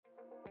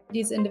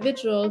these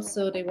individuals,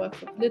 so they work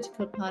for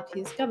political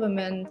parties,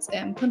 governments,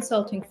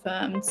 consulting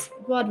firms,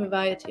 a broad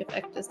variety of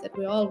actors that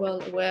we're all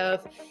well aware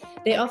of.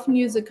 They often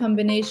use a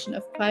combination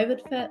of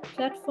private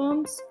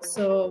platforms,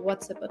 so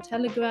WhatsApp or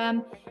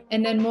Telegram,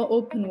 and then more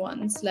open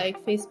ones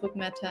like Facebook,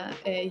 Meta,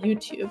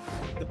 YouTube.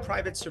 The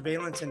private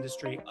surveillance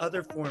industry,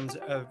 other forms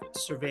of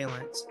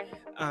surveillance,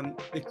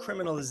 the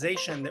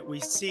criminalization that we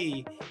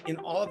see in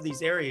all of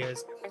these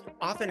areas,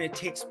 often it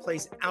takes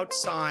place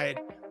outside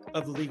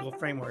of legal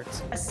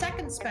frameworks. A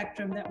second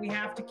spectrum that we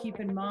have to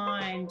keep in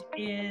mind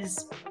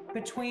is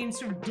between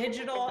sort of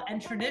digital and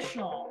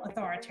traditional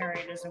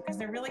authoritarianism, because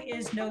there really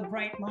is no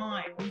bright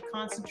line. We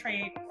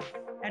concentrate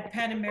at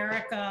PEN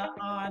America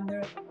on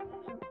the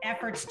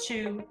efforts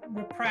to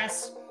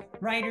repress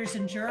writers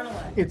and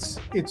journalists.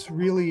 It's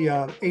really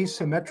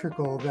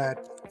asymmetrical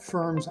that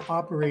firms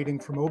operating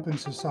from open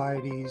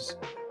societies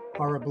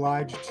are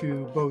obliged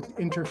to both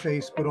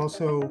interface but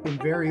also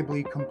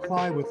invariably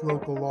comply with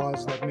local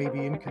laws that may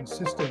be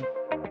inconsistent.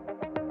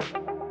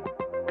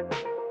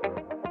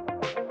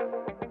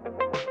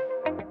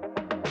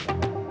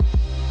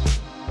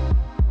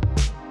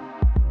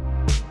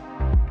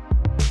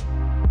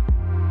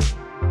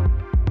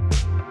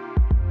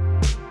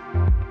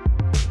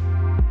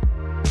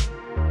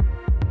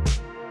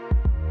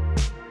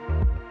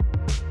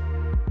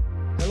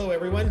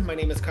 My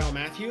name is Kyle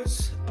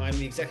Matthews. I'm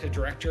the Executive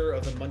Director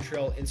of the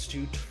Montreal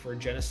Institute for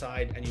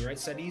Genocide and Human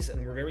Rights Studies,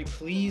 and we're very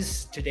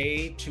pleased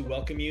today to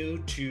welcome you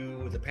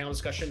to the panel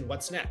discussion,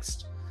 What's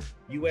Next?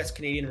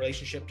 U.S.-Canadian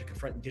Relationship to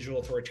Confront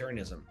Digital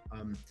Authoritarianism.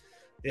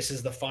 This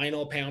is the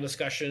final panel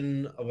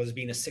discussion of what has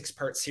been a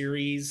six-part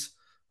series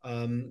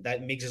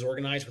that MIGS is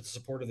organized with the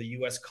support of the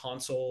U.S.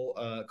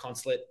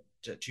 consulate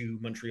to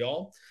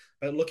Montreal,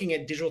 but looking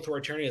at digital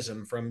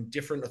authoritarianism from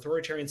different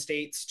authoritarian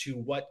states to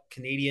what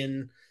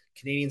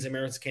Canadians and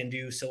Americans can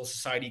do, civil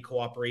society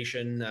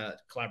cooperation,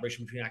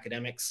 collaboration between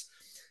academics.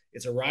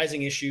 It's a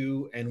rising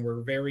issue, and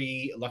we're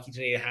very lucky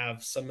today to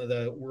have some of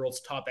the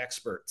world's top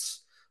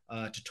experts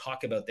to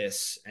talk about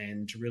this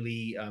and to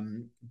really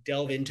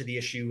delve into the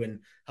issue and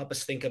help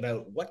us think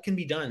about what can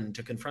be done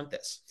to confront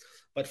this.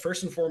 But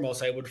first and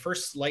foremost, I would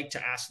first like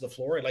to ask the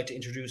floor. I'd like to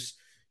introduce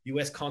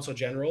U.S. Consul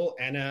General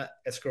Anna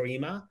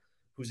Eskrima,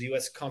 who's the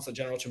U.S. Consul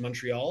General to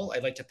Montreal.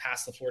 I'd like to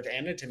pass the floor to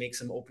Anna to make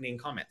some opening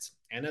comments.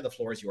 Anna, the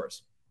floor is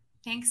yours.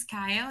 Thanks,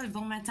 Kyle.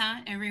 Bon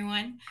matin,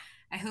 everyone.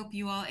 I hope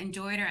you all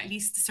enjoyed or at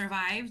least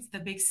survived the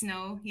big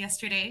snow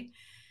yesterday.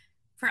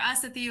 For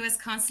us at the U.S.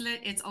 Consulate,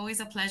 it's always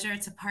a pleasure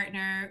to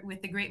partner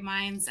with the great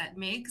minds at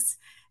MIGS.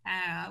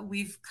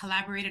 We've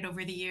collaborated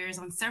over the years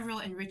on several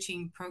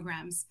enriching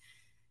programs.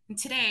 And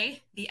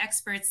today, the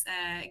experts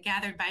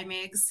gathered by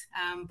MIGS,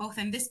 both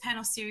in this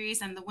panel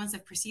series and the ones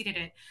that preceded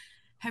it,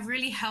 have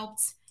really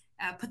helped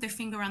put their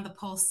finger on the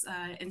pulse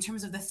in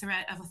terms of the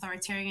threat of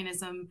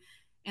authoritarianism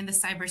in the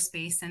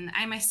cyberspace. And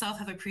I myself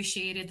have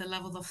appreciated the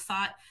level of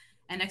thought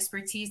and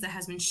expertise that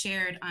has been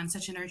shared on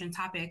such an urgent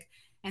topic.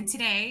 And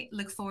today,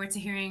 look forward to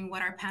hearing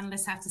what our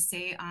panelists have to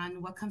say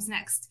on what comes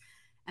next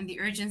and the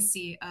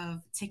urgency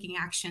of taking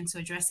action to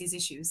address these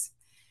issues.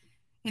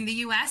 In the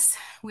US,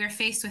 we are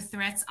faced with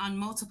threats on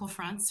multiple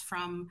fronts,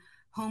 from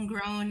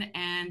homegrown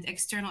and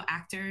external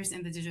actors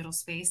in the digital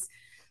space.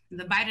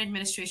 The Biden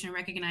administration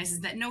recognizes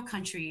that no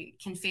country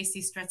can face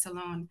these threats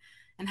alone,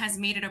 and has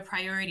made it a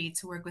priority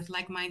to work with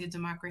like-minded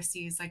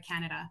democracies like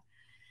Canada.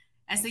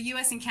 As the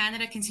US and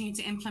Canada continue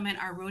to implement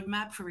our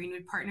roadmap for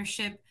renewed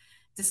partnership,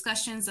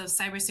 discussions of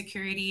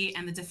cybersecurity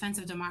and the defense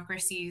of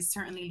democracies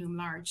certainly loom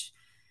large.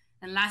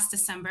 And last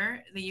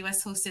December, the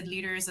US hosted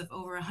leaders of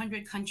over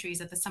 100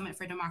 countries at the Summit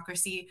for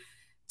Democracy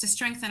to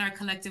strengthen our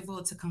collective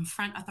will to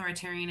confront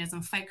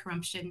authoritarianism, fight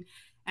corruption,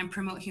 and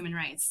promote human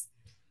rights.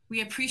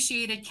 We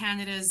appreciated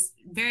Canada's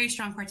very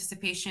strong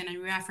participation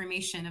and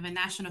reaffirmation of a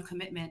national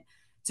commitment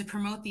to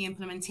promote the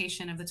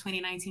implementation of the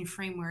 2019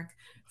 framework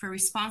for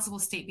responsible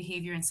state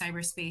behavior in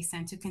cyberspace,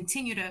 and to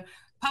continue to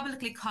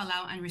publicly call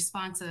out and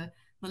respond to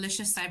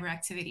malicious cyber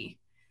activity.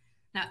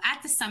 Now,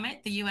 at the summit,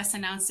 the US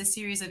announced a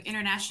series of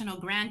international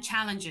grand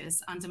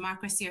challenges on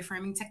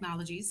democracy-affirming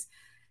technologies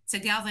to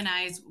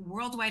galvanize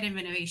worldwide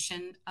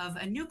innovation of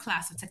a new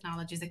class of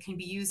technologies that can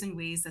be used in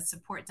ways that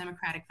support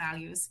democratic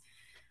values.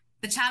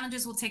 The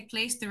challenges will take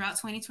place throughout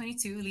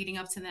 2022, leading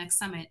up to the next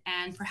summit,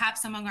 and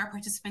perhaps among our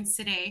participants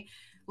today,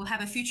 we'll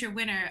have a future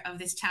winner of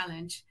this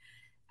challenge.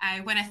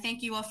 I want to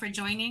thank you all for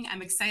joining.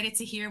 I'm excited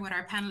to hear what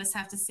our panelists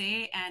have to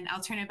say, and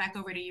I'll turn it back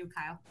over to you,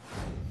 Kyle.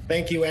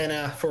 Thank you,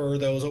 Anna, for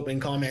those opening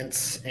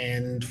comments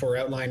and for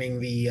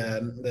outlining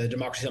the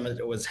Democracy Summit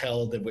that was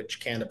held in which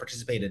Canada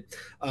participated.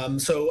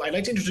 So I'd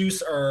like to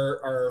introduce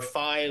our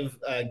five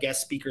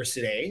guest speakers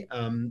today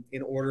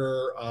in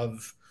order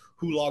of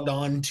who logged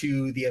on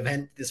to the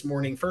event this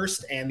morning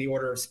first and the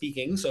order of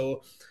speaking.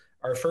 So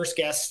our first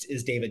guest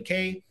is David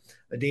Kaye.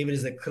 David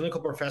is a clinical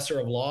professor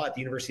of law at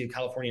the University of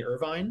California,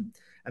 Irvine,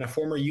 and a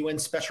former UN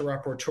Special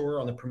Rapporteur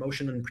on the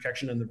promotion and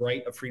protection of the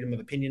right of freedom of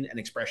opinion and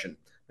expression.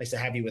 Nice to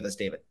have you with us,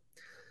 David.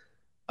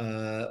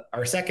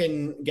 Our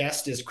second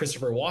guest is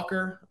Christopher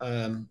Walker.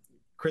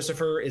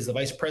 Christopher is the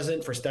Vice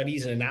President for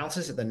Studies and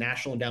Analysis at the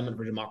National Endowment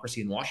for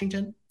Democracy in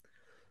Washington.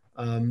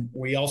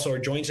 We also are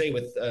joined today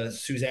with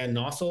Suzanne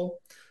Nossel.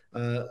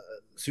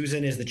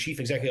 Susan is the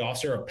Chief Executive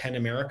Officer of PEN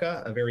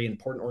America, a very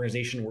important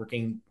organization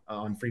working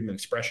on freedom of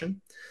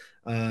expression.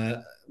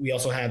 We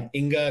also have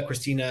Inga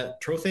Christina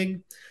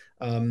Trothig,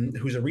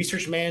 who's a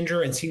research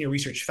manager and senior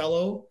research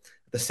fellow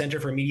at the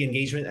Center for Media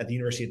Engagement at the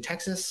University of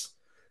Texas.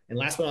 And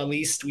last but not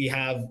least, we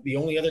have the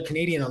only other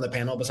Canadian on the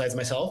panel besides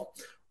myself,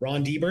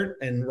 Ron Deibert,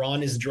 and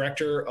Ron is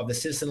director of the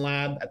Citizen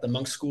Lab at the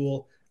Munk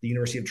School, the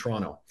University of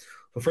Toronto.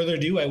 Without further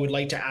ado, I would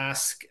like to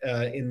ask,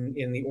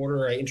 in the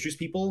order I introduce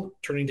people,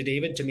 turning to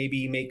David to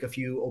maybe make a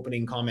few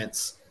opening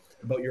comments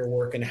about your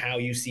work and how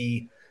you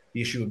see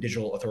the issue of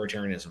digital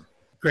authoritarianism.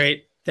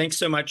 Great. Thanks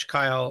so much,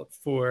 Kyle,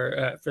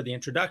 for the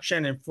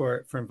introduction and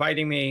for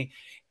inviting me.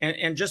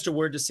 And just a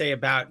word to say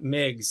about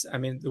MIGS. I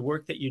mean, the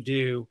work that you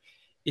do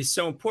is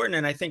so important.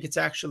 And I think it's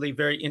actually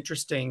very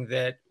interesting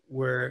that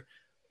we're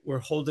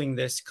holding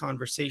this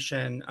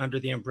conversation under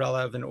the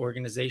umbrella of an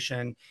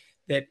organization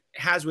that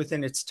has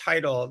within its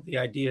title the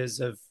ideas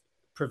of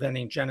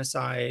preventing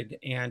genocide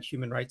and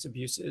human rights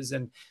abuses.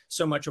 And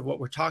so much of what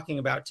we're talking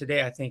about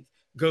today, I think,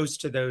 goes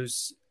to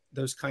those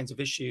kinds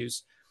of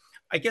issues.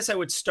 I guess I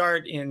would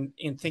start in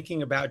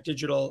thinking about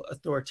digital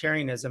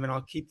authoritarianism, and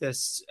I'll keep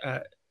this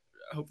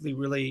hopefully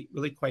really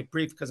quite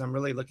brief because I'm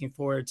really looking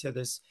forward to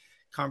this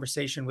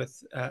conversation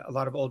with a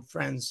lot of old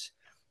friends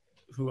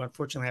who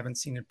unfortunately I haven't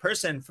seen in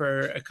person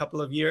for a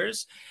couple of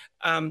years.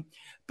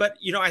 But,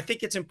 I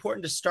think it's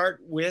important to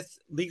start with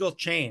legal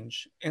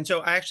change. And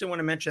so I actually want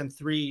to mention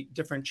three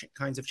different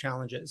kinds of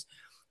challenges.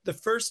 The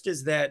first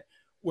is that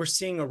we're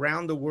seeing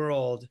around the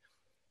world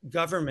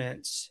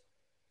governments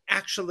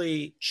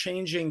actually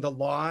changing the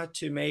law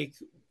to make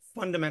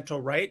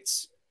fundamental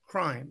rights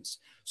crimes.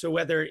 So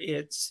whether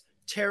it's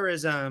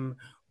terrorism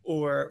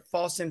or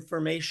false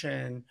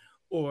information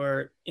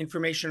or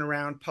information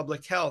around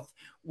public health,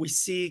 we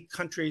see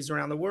countries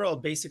around the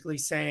world basically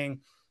saying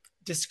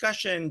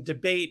discussion,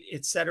 debate,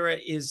 et cetera,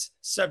 is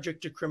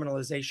subject to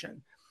criminalization.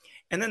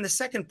 And then the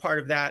second part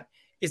of that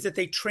is that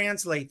they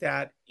translate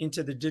that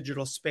into the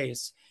digital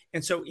space.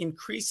 And so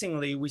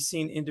increasingly, we've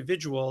seen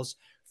individuals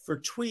for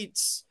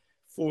tweets,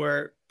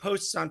 for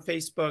posts on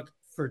Facebook,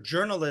 for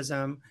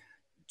journalism,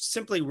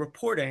 simply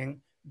reporting,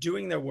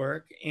 doing their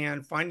work,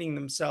 and finding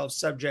themselves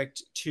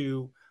subject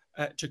to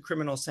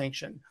criminal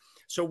sanction.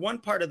 So one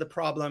part of the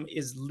problem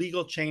is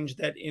legal change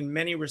that in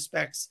many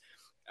respects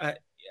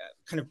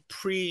kind of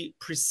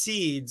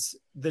precedes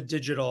the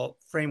digital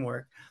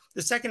framework.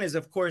 The second is,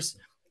 of course,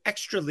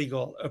 extra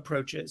legal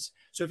approaches.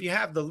 So if you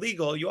have the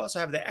legal, you also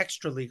have the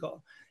extra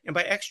legal. And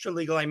by extra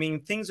legal, I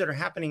mean things that are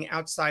happening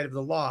outside of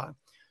the law.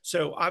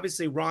 So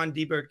obviously, Ron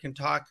Deibert can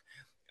talk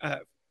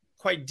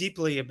quite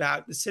deeply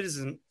about the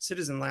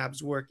Citizen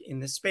Lab's work in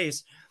this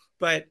space,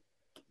 but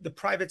the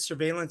private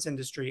surveillance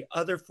industry,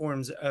 other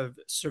forms of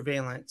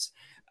surveillance,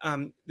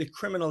 the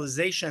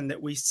criminalization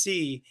that we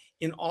see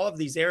in all of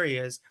these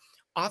areas,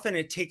 often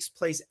it takes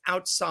place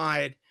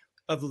outside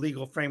of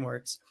legal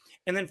frameworks.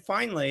 And then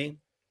finally,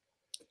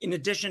 in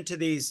addition to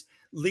these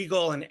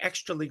legal and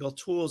extra legal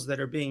tools that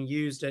are being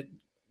used at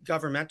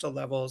governmental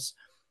levels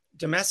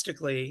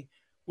domestically,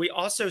 we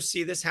also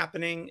see this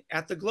happening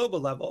at the global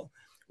level.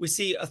 We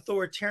see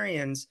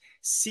authoritarians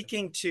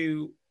seeking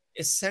to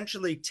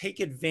essentially take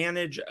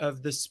advantage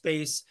of the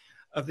space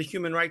of the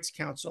Human Rights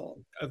Council,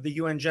 of the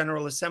UN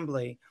General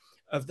Assembly,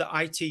 of the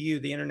ITU,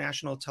 the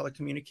International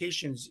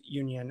Telecommunications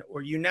Union,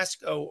 or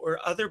UNESCO, or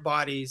other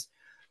bodies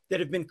that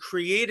have been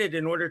created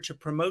in order to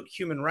promote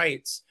human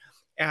rights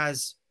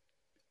as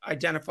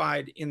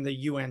identified in the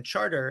UN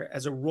Charter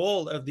as a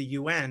role of the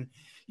UN.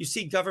 You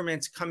see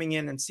governments coming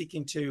in and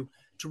seeking to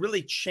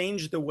really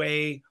change the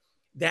way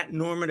that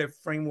normative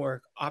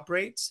framework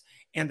operates,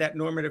 and that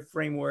normative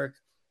framework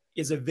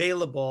is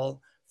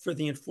available for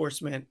the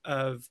enforcement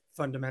of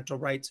fundamental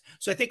rights.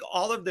 So I think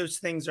all of those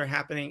things are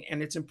happening,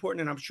 and it's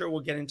important, and I'm sure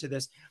we'll get into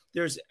this.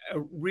 There's a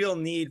real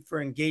need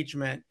for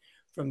engagement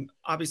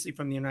obviously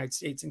from the United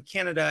States and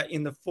Canada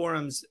in the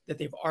forums that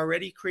they've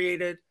already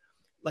created,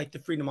 like the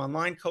Freedom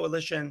Online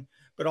Coalition,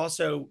 but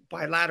also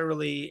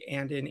bilaterally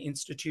and in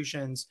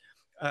institutions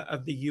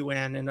of the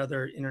UN and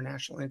other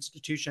international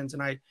institutions.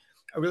 And I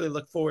really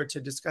look forward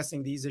to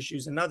discussing these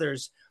issues and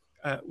others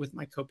with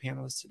my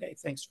co-panelists today.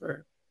 Thanks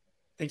for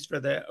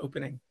the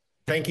opening.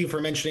 Thank you for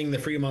mentioning the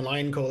Freedom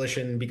Online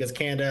Coalition, because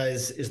Canada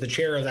is the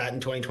chair of that in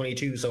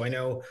 2022. So I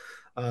know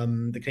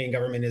the Canadian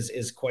government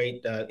is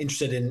quite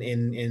interested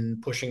in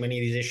pushing many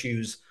of these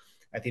issues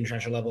at the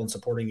international level and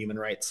supporting human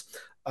rights.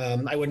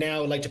 I would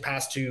now like to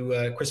pass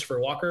to Christopher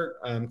Walker.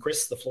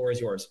 Chris, the floor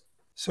is yours.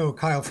 So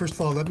Kyle, first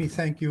of all, let me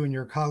thank you and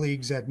your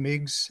colleagues at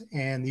MIGS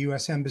and the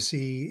U.S.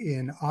 Embassy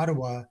in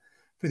Ottawa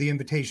for the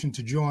invitation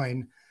to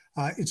join.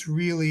 It's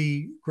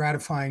really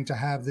gratifying to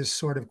have this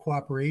sort of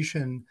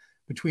cooperation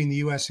between the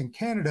U.S. and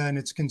Canada, and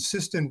it's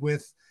consistent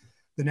with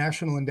the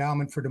National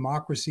Endowment for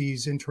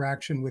Democracy's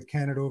interaction with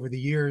Canada over the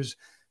years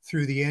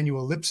through the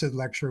annual Lipsid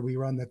lecture we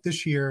run that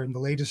this year. In the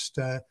latest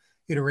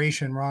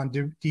iteration, Ron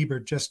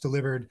Deibert just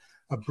delivered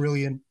a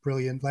brilliant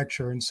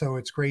lecture. And so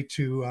it's great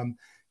to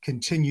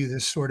continue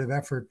this sort of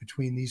effort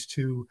between these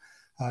two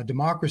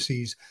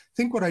democracies. I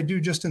think what I do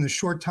just in the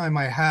short time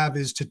I have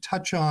is to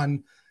touch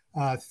on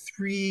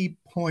 3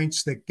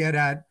 points that get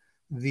at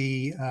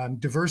the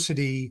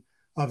diversity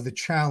of the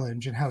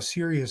challenge and how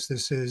serious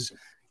this is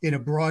in a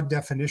broad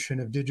definition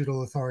of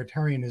digital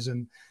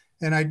authoritarianism.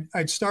 And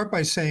I'd start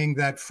by saying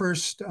that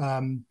first,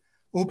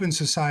 open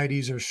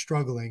societies are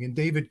struggling. And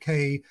David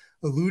Kaye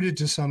alluded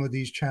to some of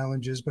these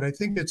challenges, but I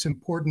think it's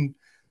important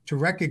to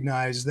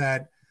recognize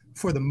that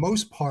for the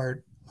most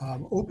part,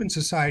 open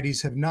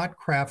societies have not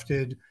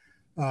crafted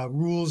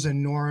rules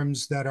and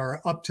norms that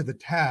are up to the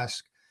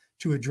task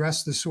to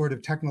address the sort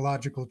of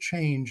technological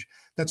change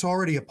that's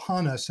already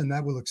upon us and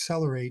that will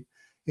accelerate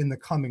in the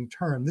coming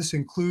term. This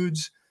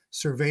includes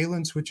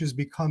surveillance, which is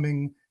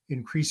becoming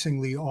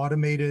increasingly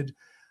automated.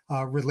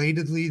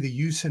 Relatedly, the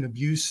use and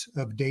abuse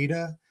of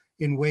data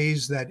in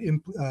ways that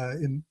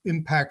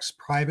impacts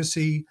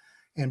privacy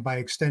and by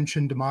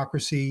extension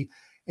democracy,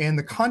 and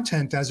the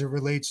content as it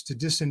relates to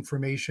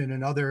disinformation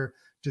and other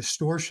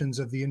distortions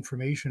of the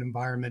information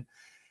environment.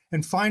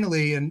 And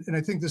finally, and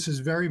I think this is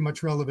very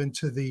much relevant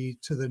to the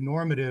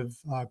normative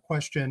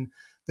question,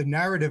 the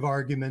narrative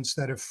arguments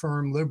that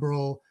affirm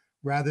liberal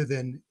rather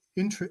than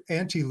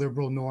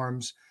anti-liberal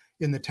norms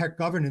in the tech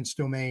governance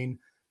domain.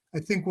 I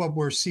think what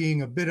we're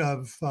seeing a bit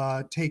of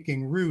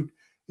taking root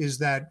is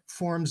that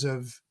forms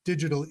of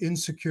digital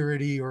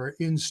insecurity or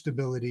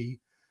instability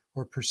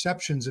or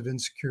perceptions of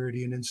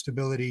insecurity and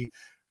instability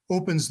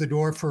opens the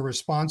door for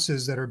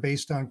responses that are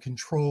based on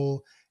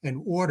control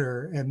and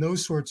order. And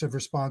those sorts of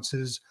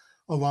responses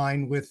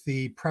align with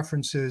the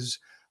preferences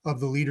of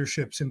the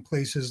leaderships in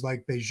places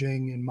like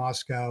Beijing and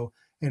Moscow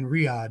and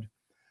Riyadh.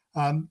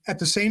 At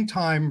the same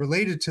time,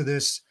 related to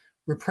this,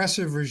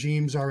 repressive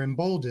regimes are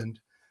emboldened.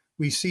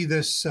 We see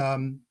this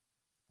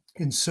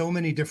in so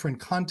many different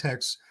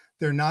contexts.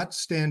 They're not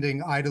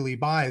standing idly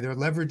by. They're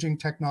leveraging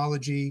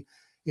technology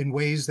in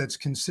ways that's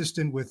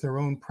consistent with their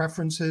own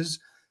preferences.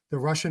 The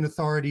Russian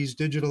authorities'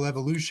 digital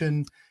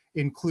evolution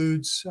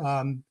includes,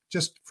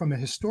 just from a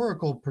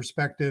historical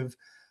perspective,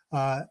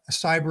 a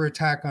cyber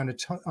attack on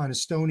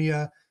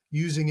Estonia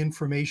using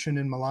information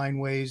in malign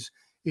ways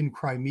in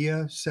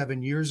Crimea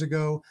 7 years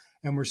ago.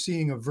 And we're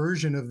seeing a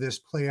version of this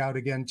play out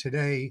again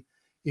today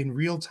in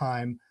real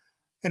time.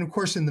 And of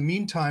course, in the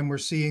meantime, we're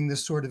seeing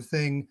this sort of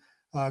thing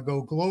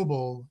go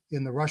global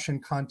in the Russian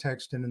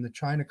context and in the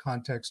China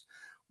context,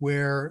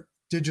 where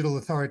digital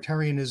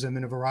authoritarianism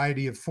in a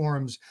variety of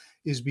forms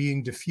is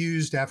being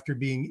diffused after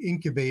being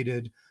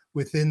incubated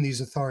within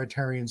these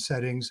authoritarian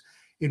settings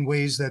in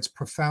ways that's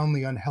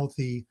profoundly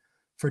unhealthy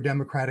for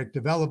democratic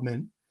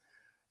development.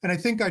 And I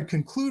think I'd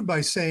conclude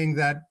by saying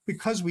that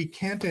because we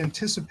can't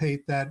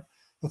anticipate that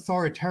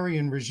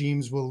authoritarian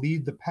regimes will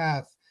lead the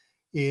path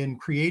in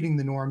creating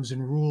the norms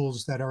and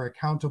rules that are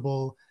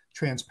accountable,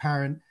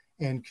 transparent,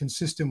 and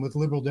consistent with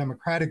liberal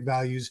democratic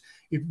values,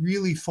 it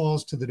really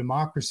falls to the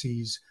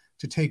democracies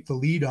to take the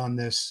lead on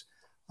this,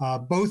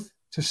 both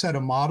to set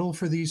a model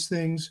for these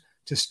things,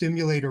 to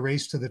stimulate a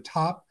race to the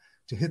top,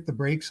 to hit the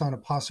brakes on a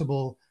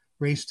possible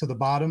race to the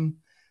bottom.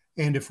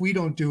 And if we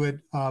don't do it,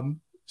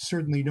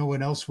 certainly no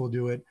one else will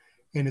do it.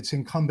 And it's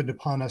incumbent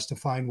upon us to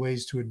find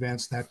ways to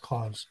advance that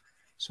cause.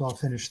 So I'll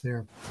finish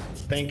there.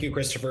 Thank you,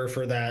 Christopher,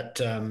 for that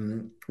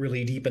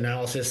really deep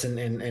analysis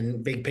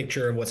and big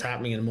picture of what's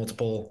happening in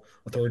multiple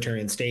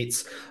authoritarian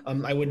states.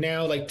 I would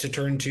now like to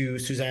turn to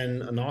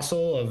Suzanne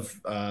Nossel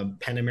of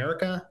PEN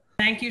America.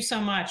 Thank you so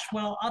much.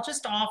 Well, I'll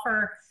just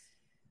offer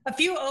a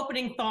few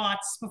opening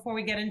thoughts before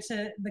we get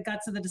into the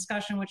guts of the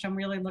discussion, which I'm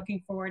really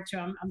looking forward to.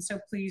 I'm so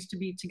pleased to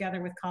be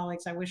together with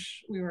colleagues. I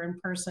wish we were in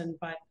person,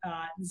 but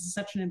this is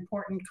such an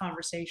important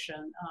conversation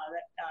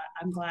that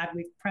I'm glad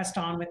we've pressed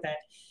on with it.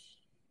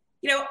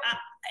 You know,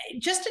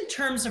 just in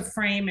terms of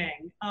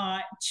framing,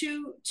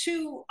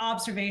 two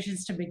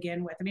observations to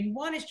begin with. I mean,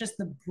 one is just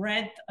the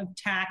breadth of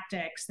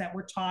tactics that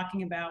we're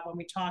talking about when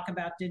we talk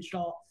about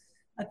digital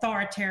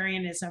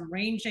authoritarianism,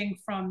 ranging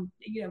from,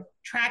 you know,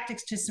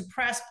 tactics to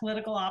suppress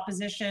political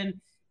opposition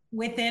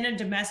within a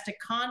domestic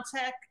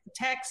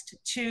context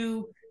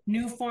to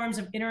new forms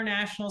of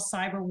international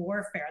cyber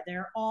warfare.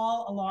 They're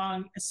all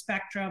along a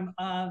spectrum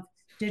of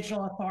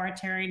digital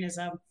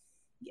authoritarianism.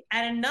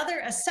 And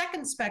a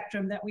second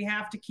spectrum that we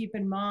have to keep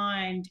in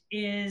mind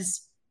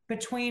is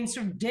between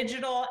sort of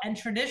digital and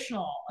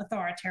traditional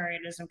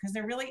authoritarianism, because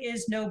there really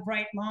is no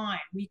bright line.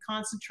 We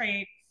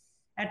concentrate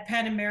at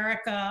PEN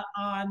America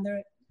on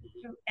the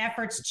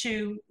efforts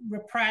to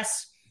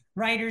repress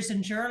writers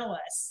and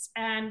journalists.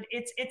 And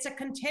it's a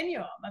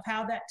continuum of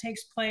how that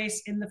takes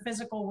place in the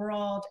physical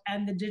world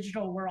and the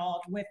digital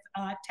world, with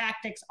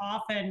tactics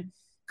often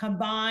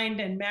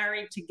combined and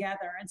married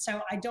together. And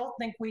so I don't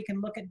think we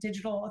can look at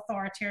digital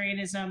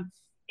authoritarianism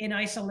in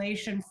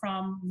isolation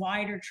from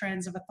wider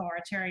trends of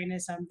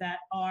authoritarianism that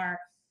are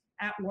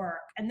at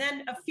work. And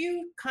then a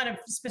few kind of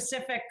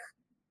specific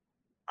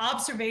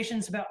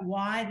observations about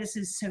why this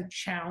is so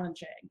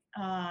challenging.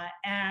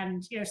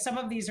 And some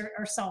of these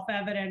are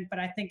self-evident, but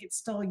I think it's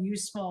still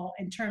useful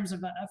in terms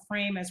of a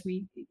frame as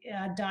we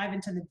dive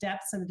into the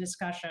depths of the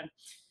discussion.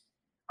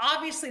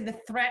 Obviously, the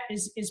threat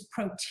is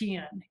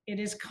protean. It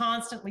is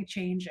constantly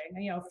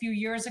changing. A few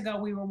years ago,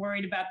 we were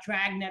worried about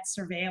dragnet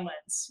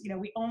surveillance.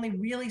 We only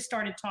really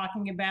started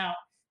talking about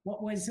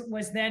what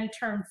was then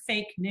termed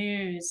fake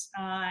news,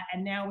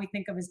 and now we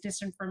think of as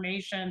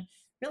disinformation,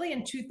 really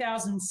in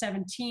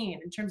 2017,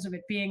 in terms of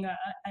it being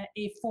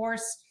a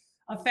force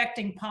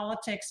affecting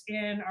politics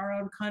in our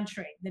own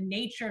country. The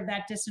nature of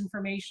that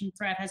disinformation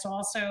threat has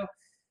also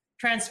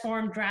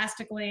transformed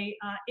drastically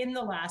in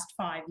the last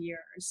 5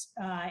 years,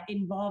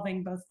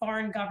 involving both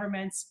foreign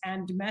governments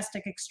and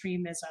domestic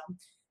extremism.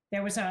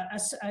 There was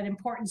an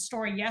important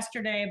story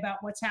yesterday about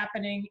what's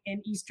happening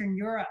in Eastern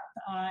Europe,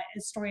 a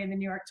story in the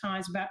New York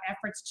Times about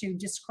efforts to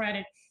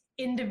discredit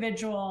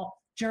individual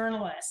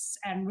journalists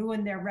and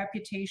ruin their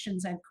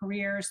reputations and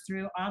careers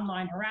through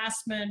online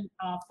harassment,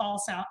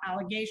 false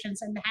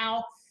allegations, and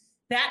how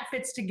that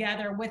fits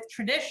together with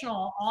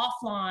traditional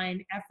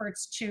offline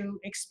efforts to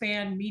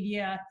expand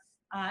media,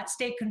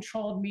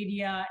 state-controlled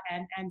media,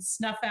 and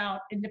snuff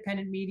out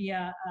independent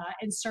media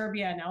in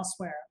Serbia and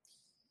elsewhere.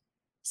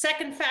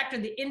 Second factor,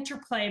 the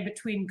interplay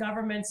between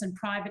governments and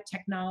private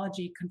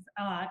technology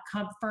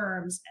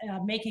firms,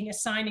 making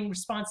assigning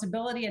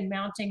responsibility and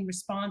mounting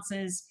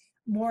responses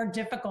more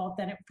difficult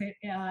than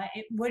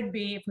it would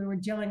be if we were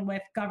dealing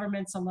with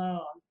governments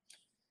alone.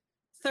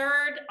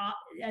 Third,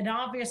 an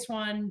obvious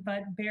one,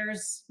 but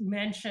bears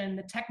mention,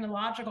 the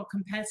technological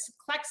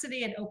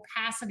complexity and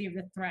opacity of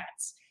the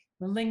threats,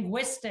 the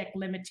linguistic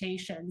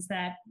limitations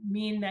that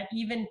mean that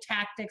even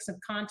tactics of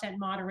content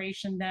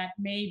moderation that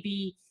may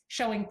be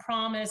showing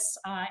promise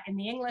in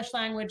the English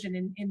language and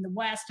in the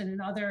West and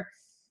in other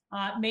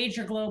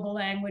major global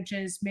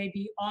languages may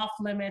be off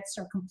limits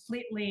or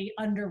completely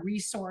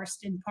under-resourced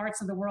in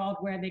parts of the world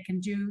where they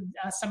can do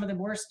some of the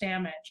worst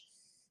damage.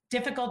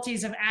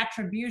 Difficulties of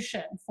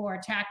attribution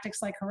for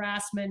tactics like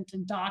harassment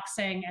and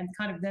doxing, and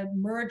kind of the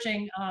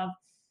merging of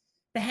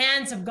the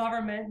hands of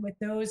government with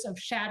those of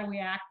shadowy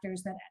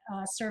actors that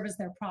serve as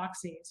their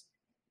proxies.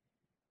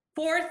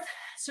 Fourth,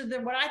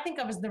 what I think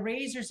of as the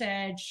razor's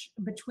edge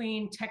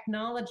between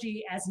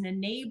technology as an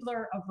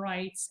enabler of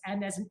rights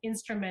and as an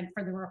instrument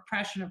for the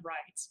repression of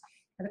rights.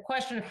 And the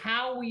question of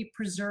how we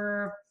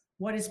preserve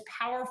what is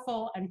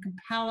powerful and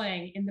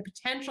compelling in the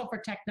potential for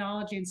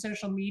technology and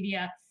social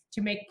media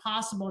to make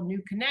possible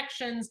new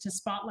connections, to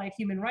spotlight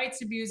human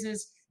rights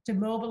abuses, to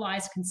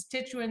mobilize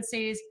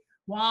constituencies,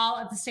 while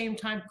at the same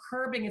time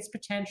curbing its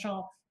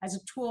potential as a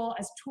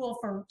tool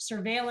for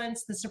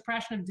surveillance, the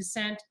suppression of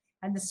dissent,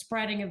 and the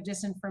spreading of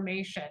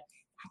disinformation.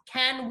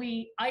 Can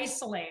we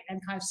isolate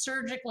and kind of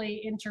surgically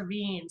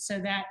intervene so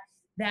that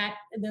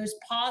those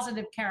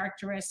positive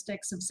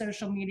characteristics of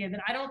social media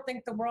that I don't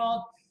think the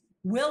world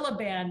will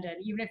abandon,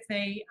 even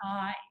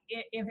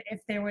if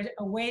there was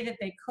a way that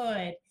they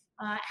could,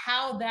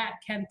 how that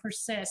can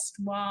persist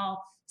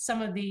while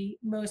some of the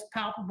most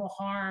palpable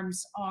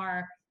harms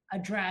are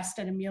addressed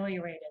and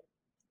ameliorated.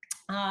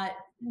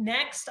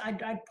 Next,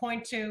 I'd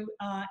point to,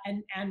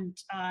 and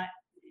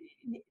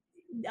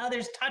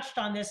others touched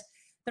on this,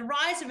 the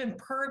rise of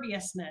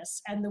imperviousness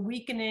and the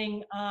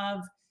weakening of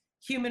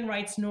human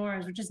rights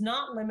norms, which is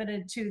not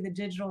limited to the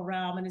digital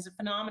realm and is a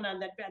phenomenon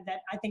that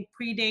I think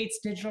predates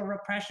digital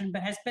repression,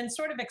 but has been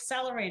sort of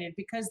accelerated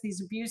because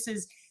these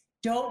abuses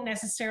don't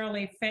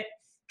necessarily fit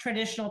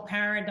traditional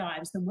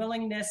paradigms. The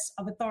willingness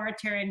of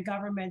authoritarian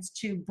governments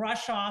to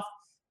brush off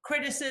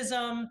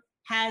criticism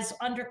has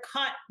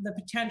undercut the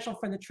potential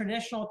for the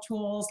traditional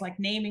tools like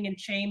naming and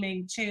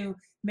shaming to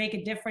make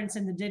a difference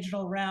in the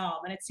digital realm.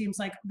 And it seems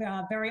like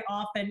very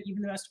often,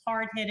 even the most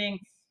hard-hitting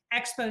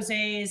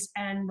exposés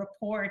and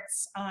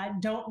reports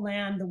don't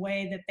land the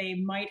way that they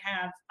might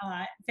have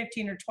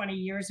 15 or 20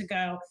 years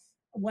ago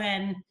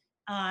when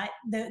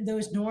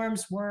those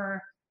norms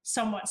were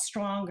somewhat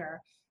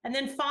stronger. And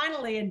then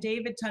finally, and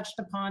David touched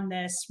upon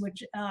this,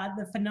 which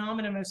the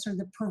phenomenon of sort of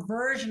the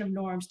perversion of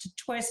norms to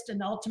twist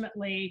and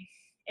ultimately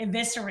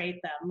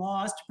eviscerate them,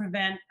 laws to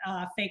prevent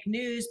fake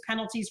news,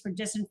 penalties for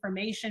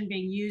disinformation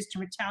being used to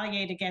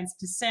retaliate against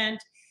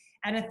dissent,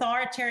 and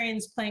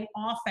authoritarians playing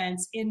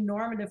offense in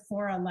normative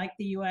fora like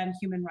the UN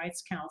Human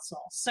Rights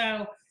Council.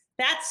 So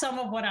that's some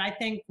of what I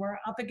think we're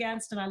up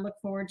against, and I look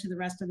forward to the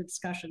rest of the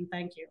discussion.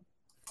 Thank you.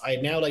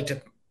 I'd now like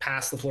to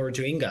pass the floor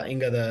to Inga.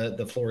 Inga,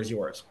 the floor is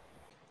yours.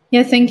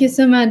 Yeah, thank you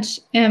so much.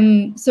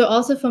 So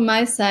also from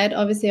my side,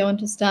 obviously I want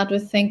to start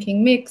with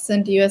thanking MIX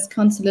and the US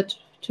Consulate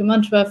to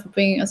Montreal for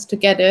bringing us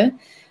together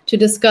to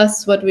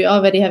discuss what we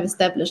already have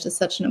established as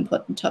such an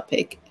important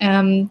topic.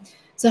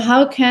 So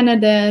how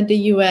Canada, the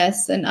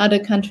US, and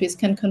other countries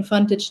can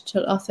confront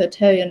digital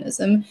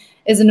authoritarianism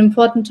is an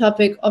important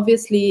topic,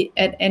 obviously,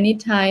 at any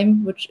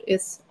time, which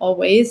is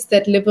always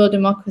that liberal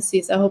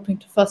democracies are hoping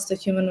to foster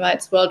human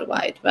rights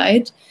worldwide,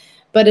 right?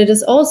 But it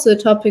is also a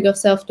topic of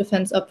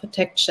self-defense or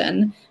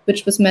protection,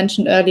 which was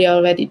mentioned earlier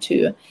already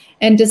too.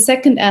 And the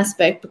second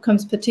aspect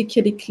becomes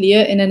particularly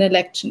clear in an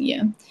election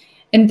year.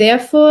 And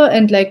therefore,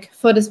 and like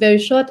for this very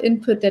short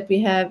input that we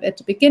have at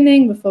the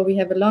beginning, before we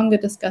have a longer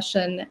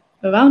discussion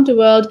around the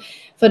world,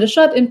 for the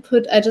short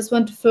input, I just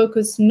want to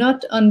focus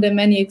not on the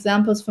many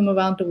examples from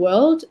around the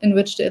world in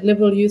which the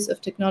liberal use of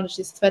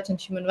technologies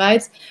threatened human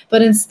rights,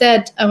 but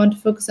instead I want to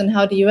focus on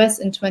how the US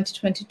in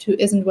 2022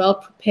 isn't well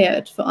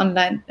prepared for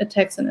online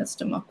attacks on its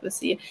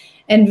democracy.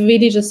 And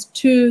really just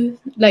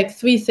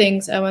three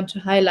things I want to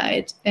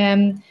highlight.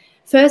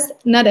 First,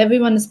 not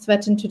everyone is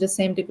threatened to the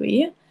same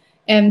degree.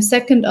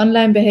 Second,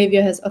 online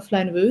behavior has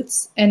offline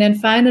roots. And then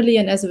finally,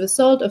 and as a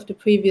result of the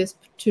previous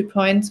 2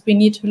 points, we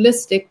need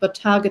holistic but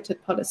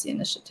targeted policy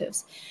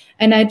initiatives.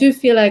 And I do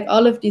feel like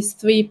all of these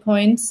 3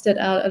 points that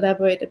I'll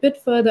elaborate a bit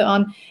further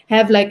on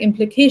have like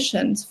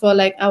implications for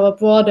like our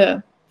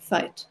broader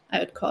fight, I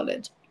would call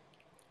it.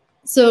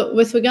 So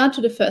with regard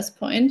to the first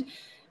point,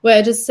 where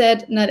I just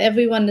said not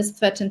everyone is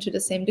threatened to the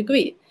same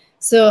degree.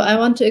 So I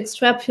want to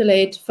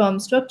extrapolate from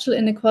structural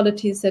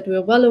inequalities that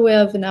we're well aware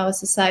of in our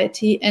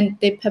society, and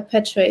they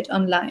perpetuate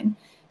online.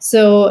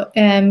 So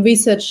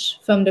research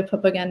from the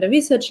Propaganda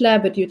Research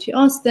Lab at UT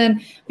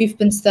Austin, we've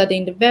been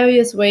studying the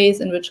various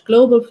ways in which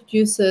global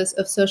producers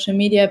of social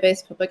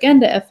media-based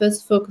propaganda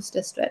efforts focus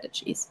their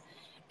strategies.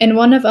 And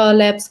one of our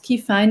lab's key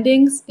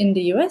findings in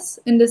the US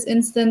in this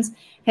instance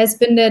has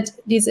been that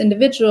these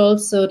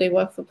individuals, so they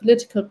work for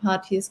political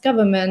parties,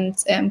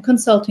 governments,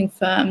 consulting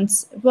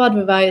firms, a broad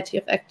variety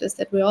of actors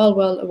that we're all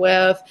well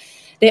aware of,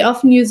 they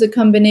often use a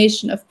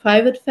combination of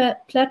private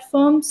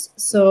platforms,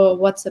 so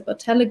WhatsApp or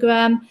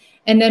Telegram,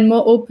 and then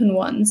more open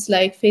ones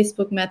like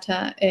Facebook,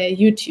 Meta,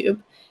 YouTube,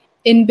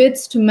 in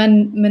bids to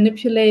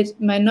manipulate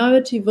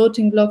minority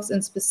voting blocks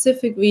in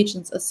specific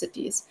regions or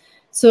cities.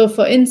 So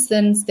for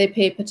instance, they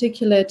pay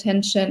particular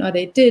attention, or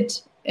they did,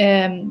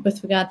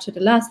 with regard to the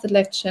last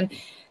election,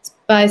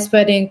 by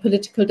spreading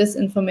political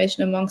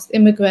disinformation amongst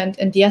immigrant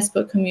and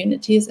diaspora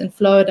communities in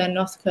Florida and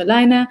North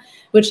Carolina,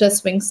 which are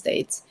swing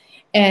states.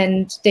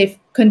 And they've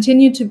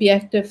continued to be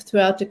active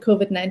throughout the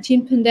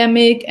COVID-19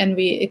 pandemic, and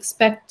we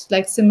expect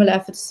like similar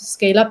efforts to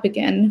scale up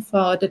again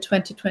for the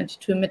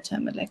 2022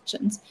 midterm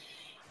elections.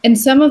 And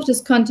some of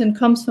this content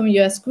comes from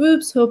US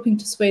groups hoping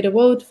to sway the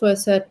vote for a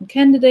certain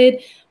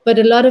candidate, but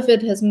a lot of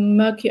it has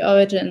murky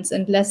origins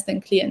and less than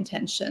clear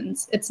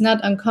intentions. It's not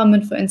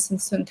uncommon, for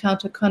instance, to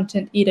encounter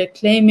content either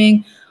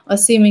claiming or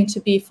seeming to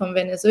be from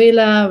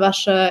Venezuela,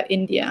 Russia,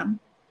 India.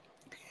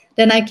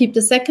 Then I keep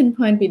the second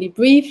point really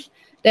brief.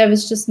 There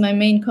was just my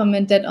main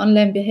comment that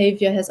online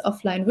behavior has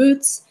offline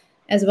roots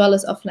as well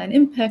as offline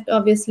impact,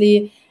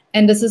 obviously.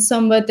 And this is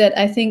somewhat that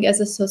I think as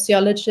a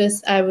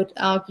sociologist, I would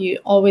argue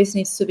always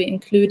needs to be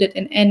included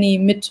in any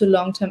mid to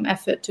long-term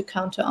effort to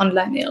counter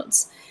online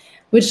ills,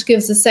 which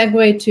gives a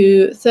segue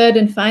to third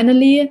and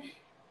finally,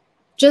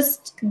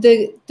 just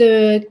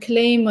the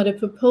claim or the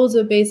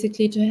proposal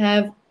basically to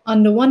have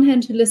on the one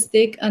hand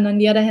holistic and on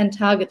the other hand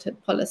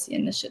targeted policy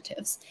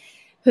initiatives.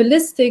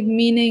 Holistic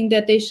meaning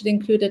that they should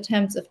include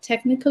attempts of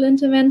technical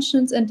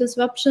interventions and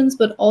disruptions,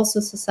 but also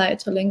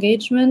societal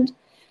engagement.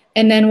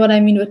 And then what I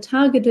mean with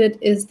targeted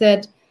is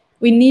that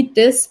we need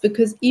this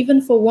because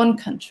even for one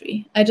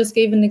country, I just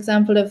gave an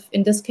example of,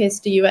 in this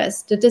case, the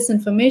US, the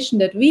disinformation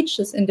that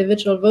reaches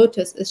individual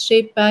voters is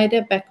shaped by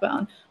their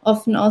background,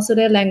 often also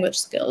their language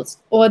skills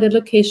or the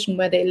location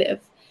where they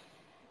live.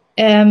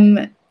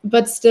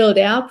 But still,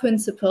 there are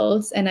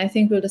principles, and I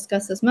think we'll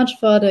discuss this much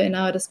further in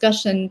our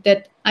discussion,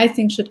 that I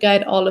think should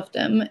guide all of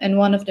them. And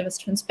one of them is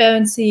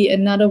transparency.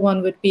 Another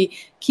one would be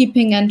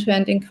keeping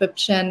end-to-end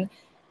encryption.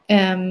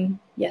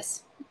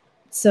 Yes.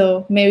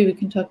 So maybe we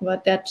can talk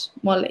about that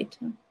more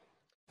later.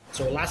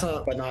 So last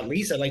but not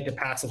least, I'd like to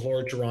pass the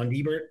floor to Ron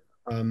Deibert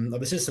of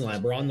the Citizen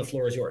Lab. Ron, the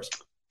floor is yours.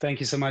 Thank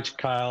you so much,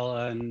 Kyle,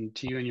 and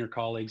to you and your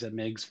colleagues at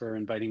MIGS for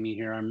inviting me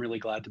here. I'm really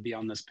glad to be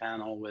on this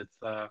panel with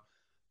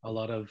a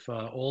lot of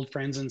old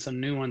friends and some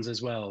new ones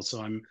as well.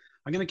 So I'm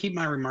going to keep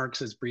my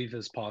remarks as brief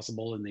as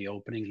possible in the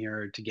opening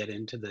here to get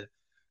into the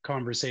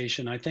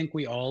conversation. I think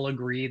we all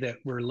agree that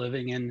we're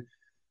living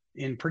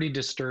in pretty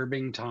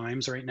disturbing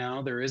times right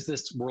now. There is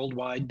this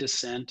worldwide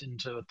descent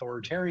into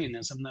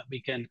authoritarianism that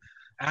we can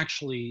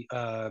actually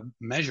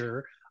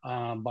measure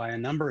by a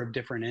number of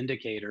different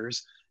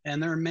indicators.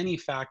 And there are many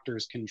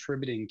factors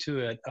contributing to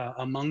it,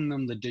 among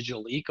them the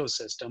digital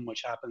ecosystem,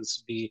 which happens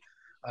to be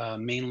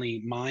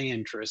mainly my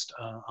interest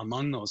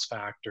among those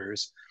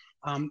factors.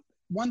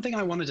 One thing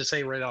I wanted to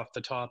say right off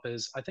the top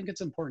is I think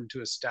it's important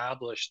to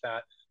establish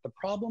that the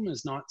problem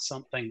is not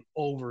something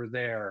over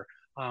there.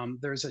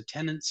 There's a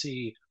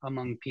tendency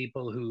among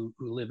people who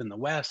live in the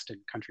West and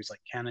countries like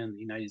Canada and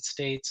the United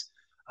States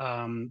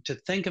to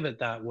think of it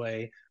that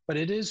way, but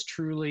it is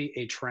truly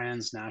a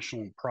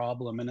transnational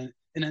problem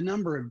in a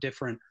number of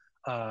different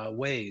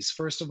ways.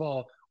 First of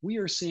all, we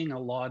are seeing a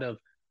lot of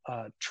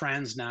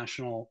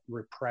transnational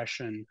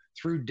repression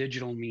through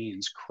digital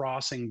means,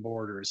 crossing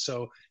borders.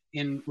 So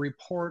in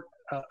report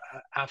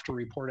after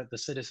report at the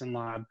Citizen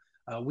Lab,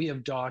 we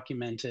have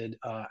documented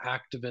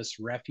activists,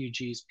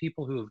 refugees,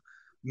 people who have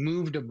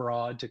moved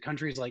abroad to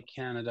countries like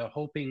Canada,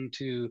 hoping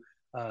to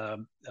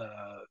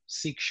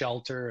seek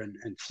shelter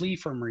and flee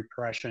from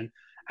repression,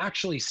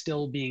 actually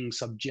still being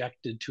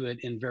subjected to it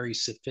in very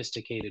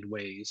sophisticated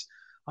ways.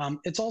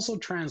 It's also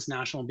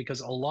transnational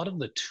because a lot of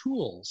the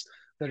tools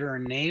that are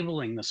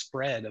enabling the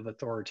spread of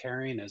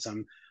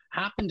authoritarianism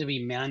happen to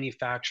be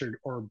manufactured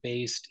or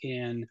based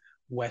in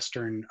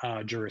Western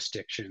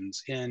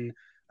jurisdictions, in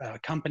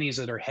companies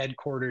that are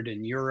headquartered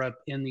in Europe,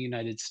 in the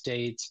United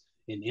States,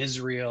 in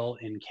Israel,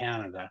 in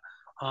Canada,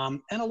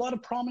 and a lot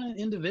of prominent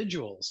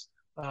individuals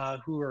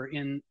who are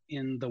in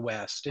the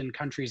West, in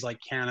countries like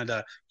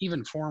Canada,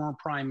 even former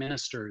prime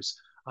ministers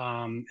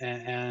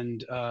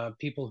and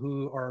people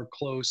who are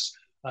close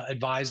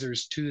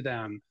advisors to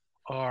them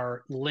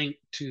are linked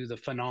to the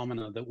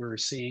phenomena that we're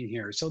seeing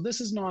here. So this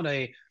is not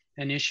an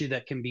issue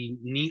that can be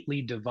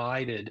neatly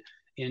divided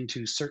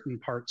into certain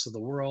parts of the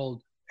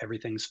world,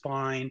 everything's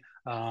fine,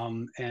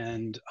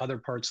 and other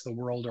parts of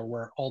the world are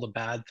where all the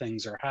bad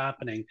things are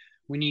happening.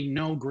 We need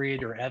no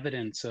greater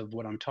evidence of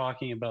what I'm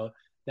talking about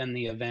than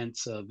the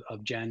events of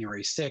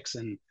January 6th,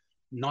 and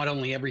not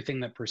only everything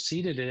that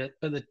preceded it,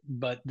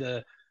 but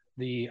the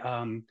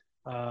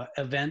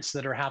events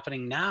that are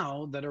happening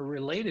now that are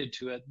related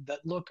to it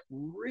that look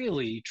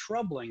really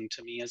troubling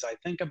to me as I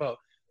think about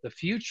the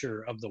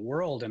future of the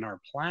world and our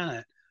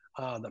planet.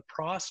 The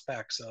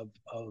prospects of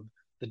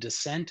the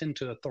descent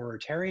into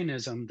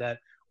authoritarianism that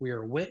we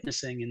are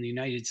witnessing in the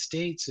United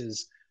States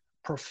is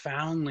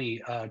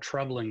profoundly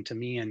troubling to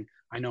me, and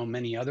I know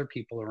many other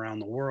people around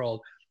the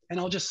world. And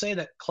I'll just say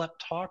that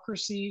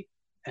kleptocracy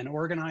and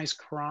organized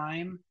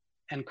crime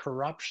and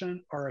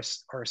corruption are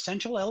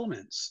essential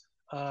elements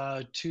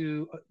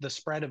to the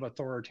spread of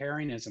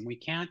authoritarianism. We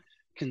can't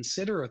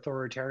consider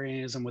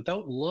authoritarianism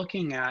without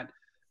looking at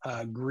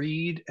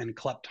greed and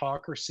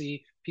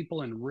kleptocracy,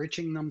 people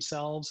enriching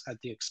themselves at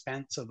the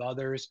expense of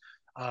others,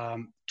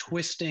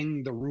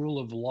 twisting the rule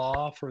of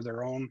law for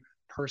their own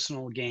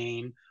personal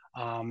gain.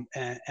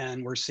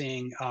 And we're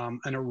seeing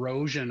an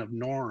erosion of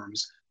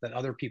norms that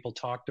other people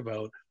talked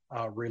about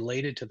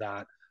related to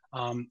that.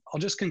 I'll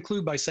just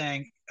conclude by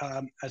saying,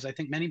 as I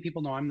think many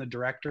people know, I'm the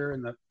director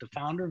and the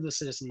founder of the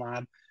Citizen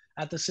Lab.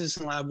 At the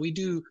Citizen Lab, we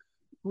do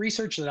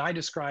research that I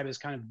describe as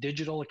kind of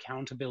digital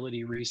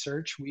accountability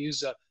research. We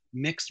use a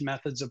mixed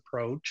methods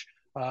approach.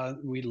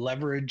 We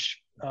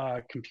leverage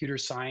computer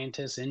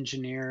scientists,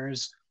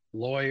 engineers,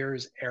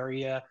 lawyers,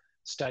 area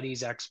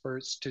studies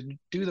experts to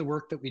do the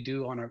work that we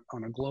do on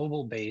a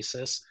global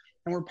basis.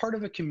 And we're part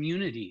of a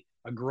community,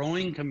 a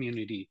growing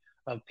community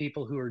of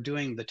people who are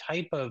doing the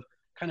type of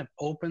kind of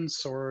open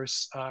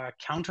source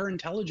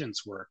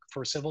counterintelligence work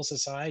for civil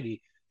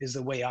society is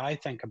the way I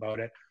think about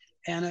it.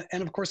 And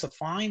of course the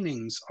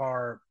findings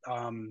are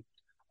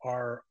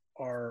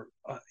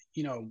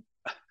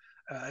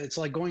it's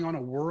like going on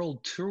a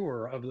world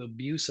tour of the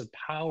abuse of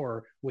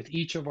power with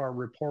each of our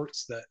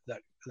reports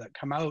that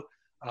come out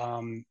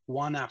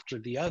one after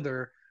the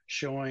other,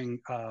 showing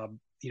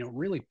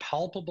really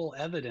palpable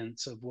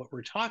evidence of what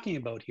we're talking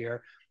about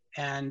here.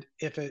 And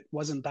if it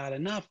wasn't that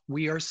enough,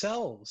 we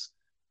ourselves,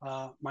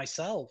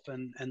 myself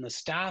and the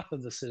staff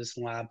of the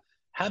Citizen Lab,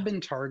 have been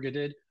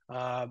targeted,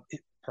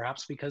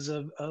 perhaps because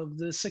of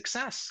the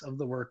success of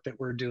the work that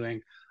we're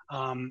doing.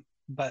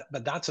 But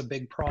that's a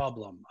big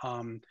problem.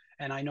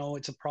 And I know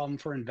it's a problem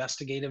for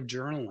investigative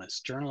journalists.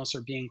 Journalists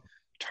are being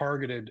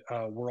targeted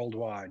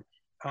worldwide.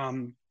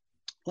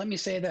 Let me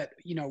say that,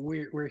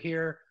 we're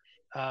here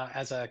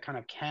as a kind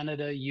of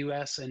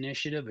Canada-US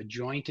initiative, a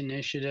joint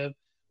initiative.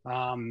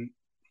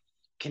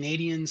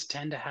 Canadians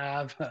tend to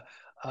have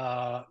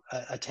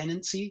a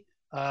tendency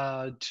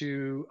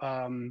to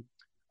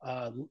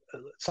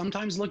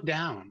sometimes look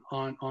down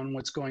on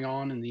what's going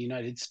on in the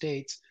United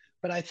States.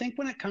 But I think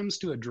when it comes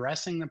to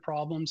addressing the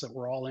problems that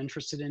we're all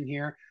interested in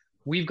here,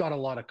 we've got a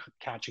lot of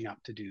catching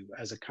up to do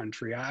as a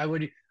country. I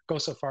would go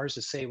so far as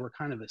to say we're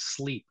kind of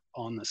asleep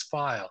on this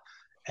file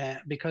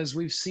because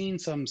we've seen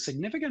some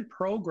significant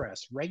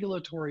progress,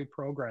 regulatory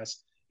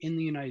progress in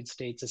the United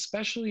States,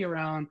 especially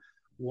around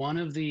one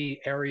of the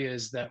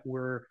areas that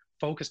we're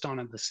focused on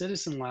at the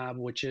Citizen Lab,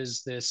 which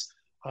is this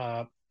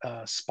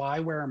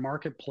spyware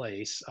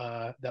marketplace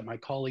that my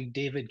colleague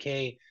David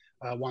Kay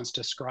once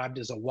described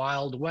as a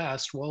Wild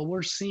West. Well,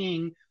 we're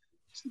seeing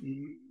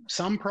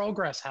some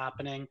progress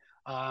happening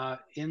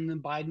in the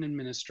Biden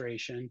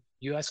administration,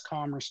 U.S.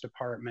 Commerce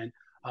Department,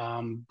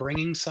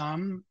 bringing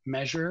some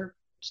measure,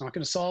 it's not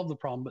going to solve the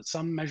problem, but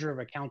some measure of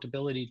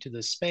accountability to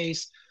this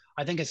space.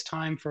 I think it's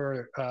time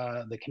for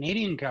the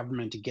Canadian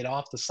government to get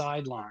off the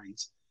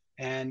sidelines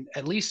and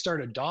at least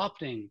start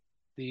adopting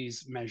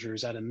these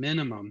measures at a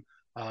minimum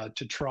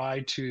to try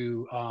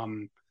to,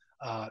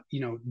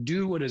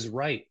 do what is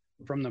right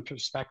from the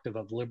perspective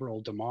of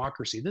liberal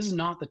democracy. This is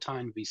not the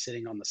time to be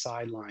sitting on the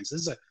sidelines.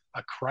 This is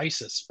a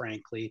crisis,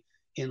 frankly,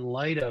 in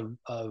light of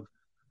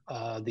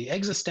the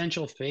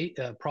existential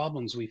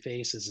problems we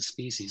face as a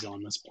species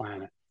on this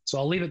planet. So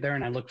I'll leave it there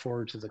and I look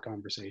forward to the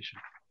conversation.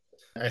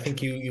 I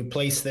think you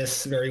place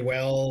this very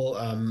well,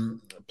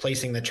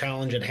 placing the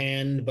challenge at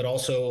hand, but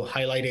also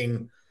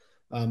highlighting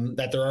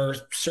that there are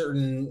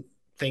certain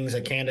things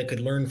that Canada could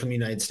learn from the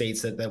United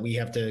States that we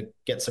have to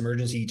get some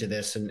urgency to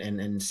this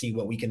and see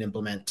what we can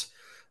implement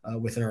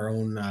within our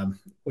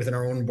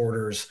own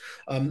borders.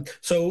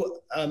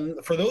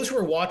 For those who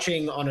are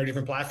watching on our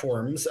different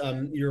platforms,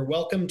 you're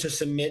welcome to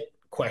submit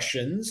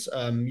questions.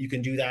 You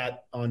can do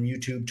that on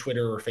YouTube,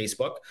 Twitter, or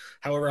Facebook.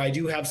 However, I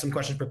do have some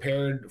questions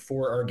prepared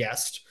for our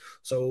guest.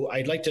 So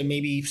I'd like to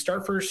maybe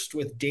start first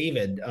with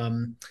David.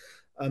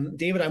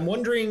 David, I'm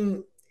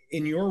wondering,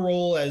 in your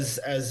role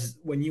as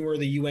when you were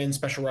the UN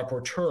Special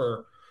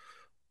Rapporteur,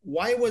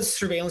 why was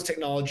surveillance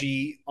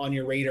technology on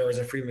your radar as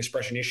a freedom of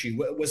expression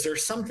issue? Was there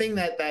something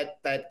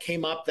that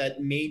came up that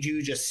made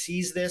you just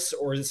seize this,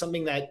 or is it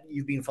something that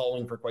you've been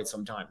following for quite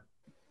some time?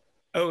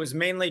 Oh, it was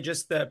mainly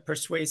just the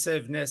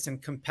persuasiveness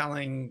and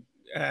compelling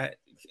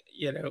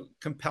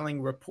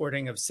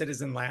reporting of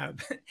Citizen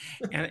Lab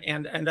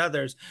and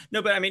others.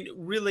 No, but I mean,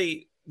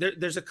 really,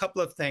 there's a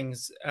couple of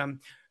things.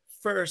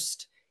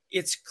 First,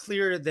 it's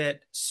clear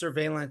that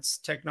surveillance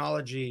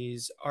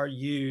technologies are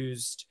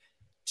used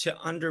to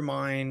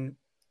undermine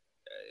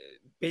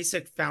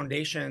basic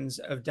foundations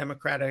of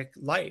democratic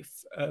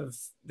life, of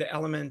the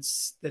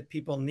elements that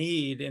people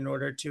need in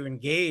order to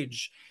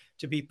engage,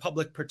 to be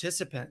public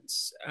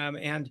participants.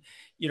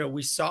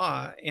 We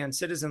saw, and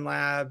Citizen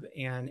Lab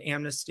and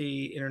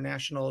Amnesty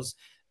International's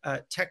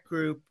tech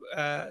group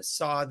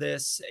saw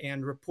this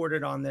and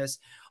reported on this,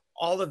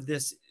 all of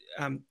this,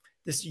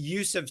 this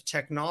use of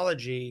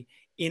technology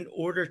in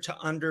order to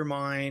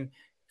undermine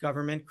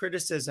government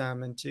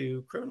criticism and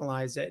to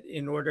criminalize it,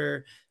 in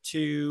order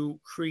to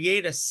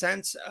create a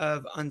sense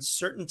of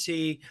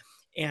uncertainty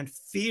and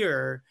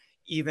fear,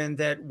 even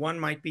that one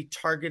might be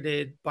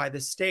targeted by the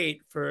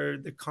state for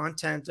the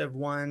content of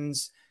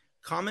one's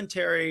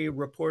commentary,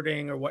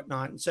 reporting, or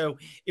whatnot. And so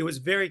it was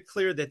very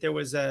clear that there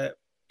was an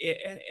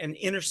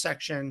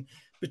intersection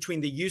between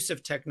the use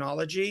of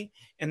technology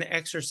and the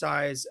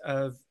exercise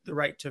of the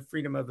right to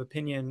freedom of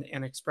opinion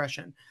and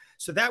expression.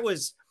 So that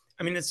was,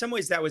 I mean, in some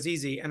ways that was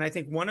easy. And I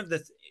think one of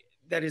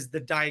that is the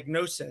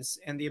diagnosis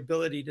and the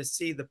ability to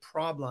see the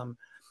problem.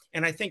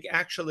 And I think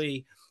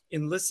actually,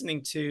 in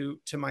listening to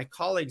my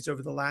colleagues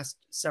over the last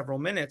several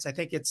minutes, I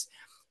think it's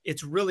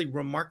really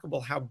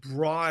remarkable how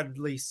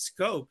broadly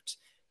scoped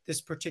this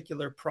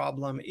particular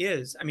problem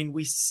is. I mean,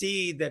 we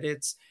see that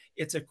it's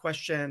a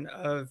question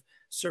of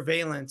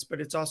surveillance, but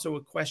it's also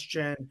a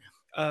question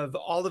of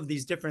all of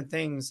these different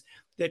things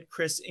that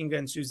Chris, Inga,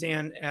 and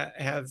Suzanne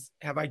have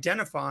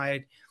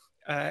identified,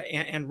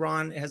 and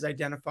Ron has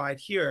identified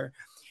here.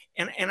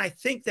 And I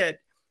think that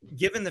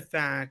given the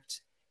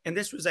fact, and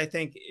this was, I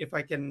think, if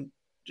I can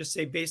just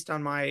say, based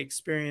on my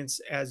experience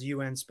as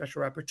UN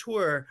Special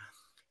Rapporteur,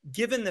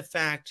 given the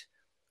fact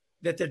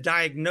that the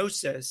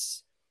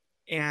diagnosis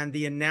and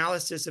the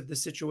analysis of the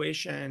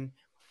situation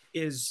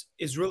is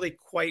really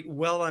quite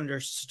well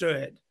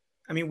understood.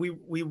 I mean,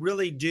 we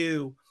really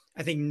do,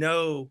 I think,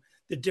 know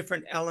the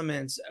different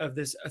elements of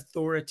this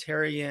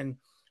authoritarian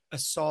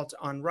assault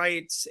on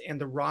rights and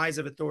the rise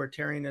of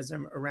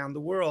authoritarianism around the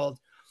world.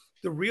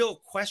 The real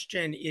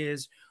question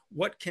is,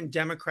 what can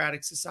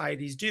democratic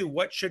societies do?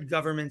 What should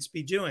governments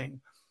be doing?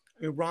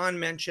 I mean, Ron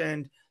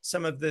mentioned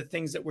some of the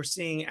things that we're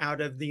seeing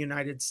out of the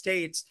United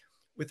States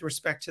with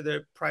respect to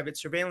the private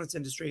surveillance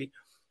industry.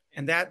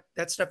 And that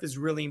stuff is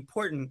really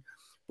important.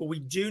 But we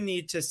do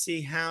need to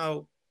see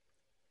how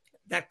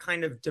that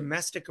kind of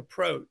domestic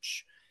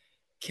approach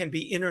can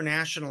be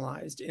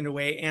internationalized in a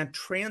way and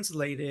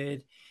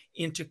translated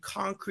into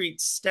concrete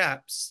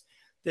steps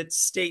that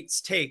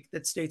states take,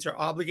 that states are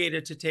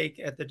obligated to take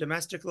at the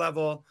domestic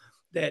level,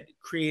 that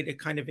create a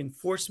kind of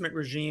enforcement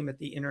regime at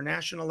the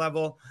international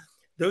level.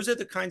 Those are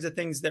the kinds of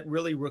things that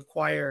really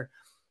require,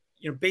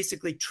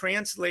 basically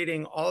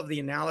translating all of the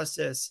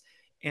analysis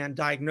and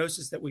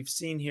diagnosis that we've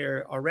seen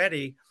here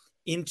already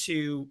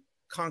into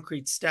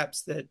concrete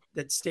steps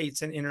that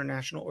states and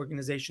international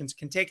organizations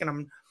can take. And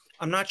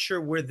I'm not sure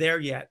we're there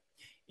yet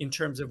in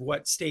terms of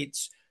what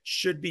states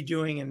should be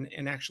doing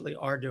and actually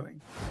are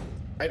doing.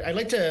 I'd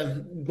like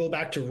to go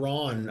back to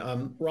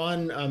Ron.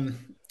 Ron,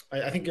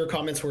 I think your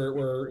comments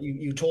were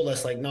you told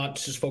us, like, not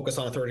just focus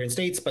on authoritarian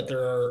states, but there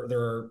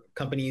are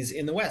companies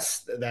in the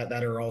West that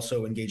are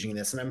also engaging in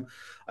this. And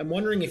I'm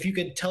wondering if you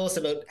could tell us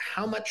about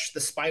how much the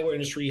spyware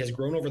industry has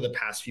grown over the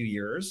past few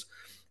years,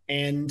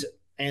 and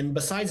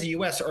besides the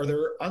US, are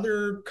there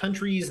other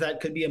countries that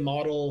could be a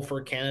model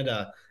for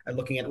Canada at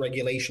looking at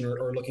regulation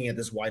or looking at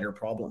this wider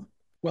problem?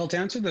 Well, to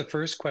answer the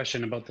first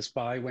question about the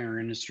spyware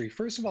industry,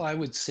 first of all, I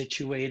would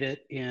situate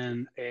it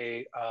in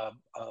a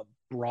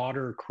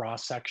broader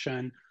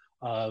cross-section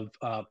of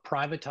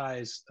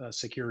privatized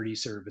security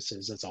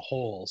services as a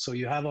whole. So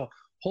you have a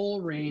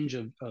whole range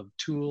of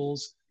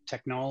tools,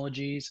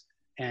 technologies,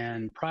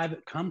 and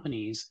private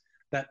companies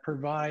that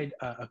provide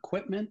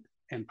equipment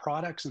and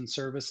products and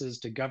services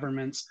to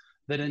governments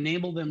that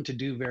enable them to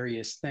do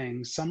various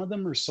things. Some of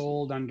them are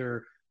sold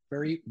under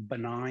very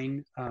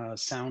benign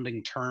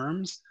sounding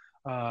terms,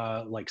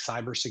 like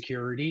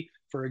cybersecurity,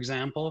 for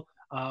example,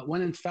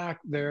 when in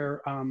fact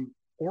they're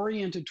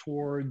oriented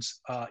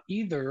towards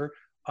either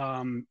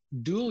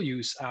dual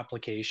use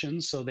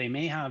applications. So they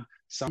may have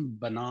some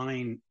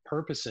benign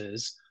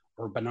purposes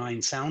or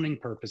benign sounding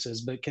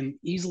purposes, but can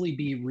easily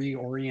be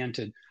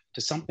reoriented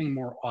to something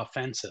more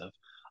offensive.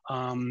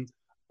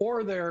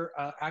 Or they're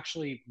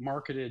actually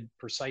marketed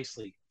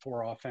precisely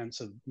for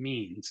offensive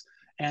means.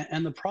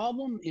 And the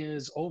problem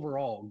is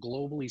overall,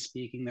 globally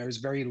speaking, there's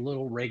very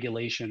little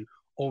regulation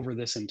over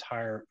this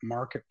entire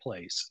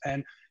marketplace.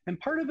 And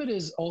part of it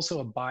is also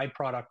a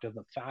byproduct of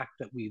the fact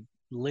that we've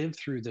lived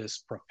through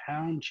this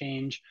profound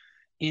change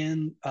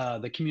in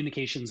the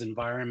communications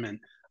environment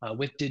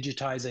with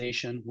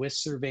digitization, with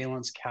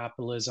surveillance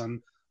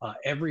capitalism.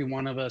 Every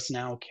one of us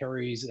now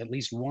carries at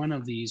least one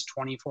of these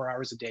 24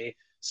 hours a day,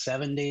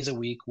 7 days a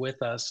week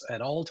with us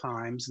at all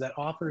times that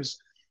offers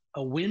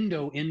a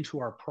window into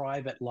our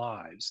private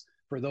lives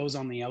for those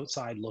on the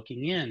outside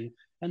looking in.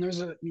 And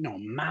there's a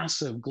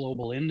massive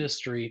global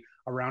industry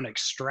around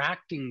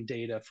extracting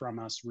data from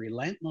us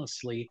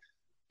relentlessly,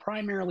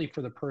 primarily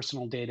for the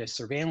personal data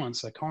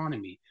surveillance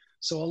economy.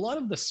 So a lot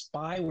of the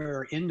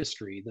spyware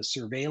industry, the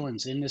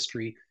surveillance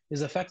industry,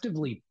 is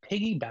effectively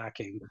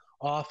piggybacking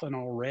off an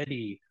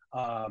already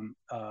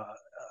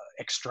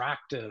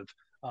extractive,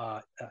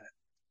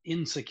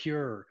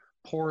 insecure,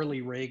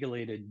 poorly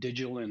regulated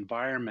digital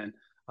environment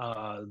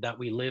that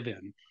we live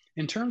in.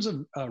 In terms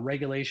of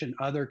regulation,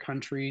 other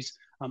countries,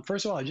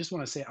 first of all, I just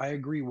want to say I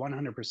agree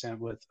 100%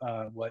 with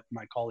what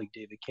my colleague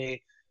David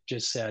Kay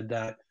just said,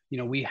 that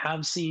we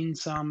have seen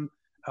some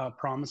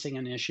promising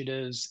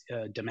initiatives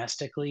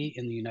domestically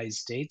in the United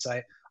States.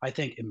 I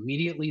think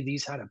immediately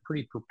these had a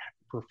pretty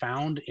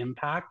profound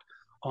impact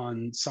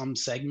on some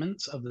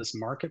segments of this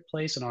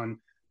marketplace and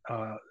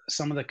on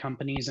some of the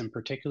companies in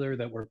particular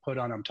that were put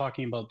on. I'm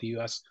talking about the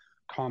U.S.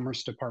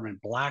 Commerce Department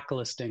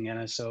blacklisting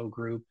NSO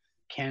Group,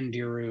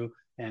 Candiru,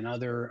 and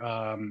other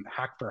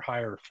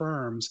hack-for-hire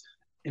firms.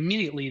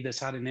 Immediately, this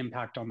had an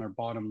impact on their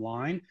bottom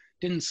line.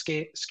 Didn't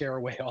scare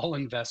away all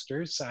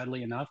investors,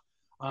 sadly enough,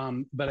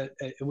 but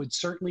it would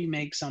certainly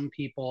make some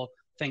people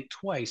think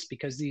twice,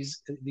 because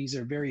these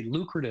are very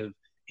lucrative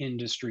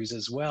industries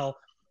as well.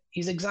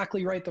 He's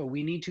exactly right, though.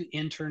 We need to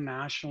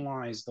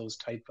internationalize those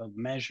type of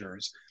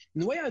measures.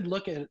 And the way I'd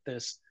look at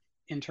this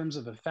in terms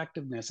of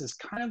effectiveness is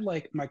kind of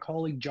like my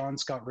colleague John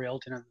Scott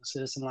Railton at the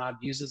Citizen Lab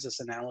uses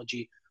this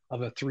analogy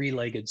of a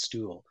three-legged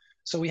stool.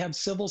 So we have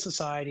civil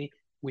society,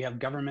 we have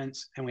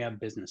governments, and we have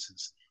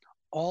businesses.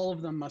 All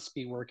of them must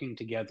be working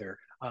together.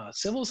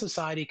 Civil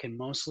society can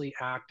mostly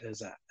act as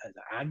an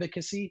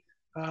advocacy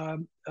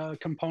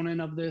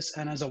component of this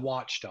and as a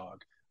watchdog,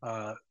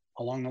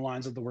 along the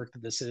lines of the work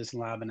that the Citizen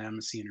Lab and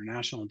Amnesty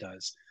International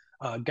does.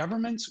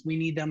 Governments, we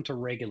need them to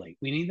regulate.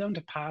 We need them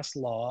to pass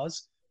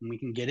laws, and we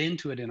can get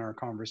into it in our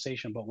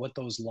conversation about what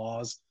those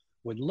laws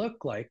would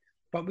look like,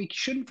 but we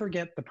shouldn't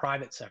forget the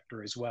private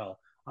sector as well.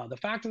 The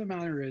fact of the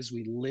matter is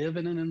we live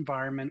in an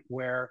environment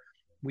where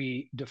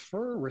we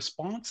defer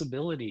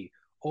responsibility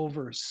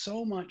over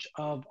so much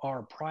of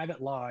our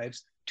private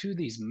lives to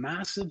these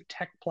massive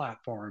tech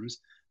platforms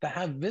that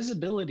have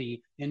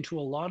visibility into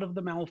a lot of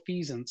the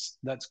malfeasance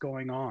that's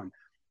going on.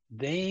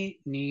 They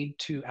need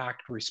to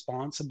act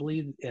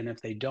responsibly, and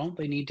if they don't,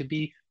 they need to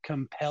be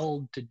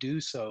compelled to do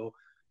so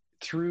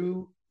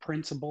through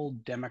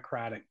principled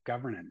democratic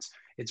governance.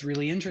 It's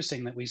really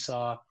interesting that we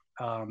saw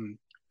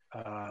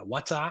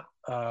WhatsApp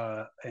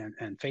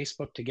and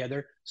Facebook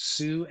together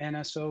sue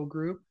NSO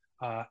Group.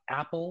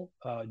 Apple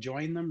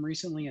joined them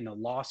recently in a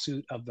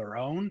lawsuit of their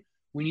own.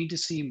 We need to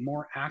see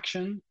more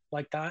action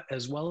like that,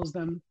 as well as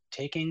them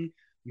taking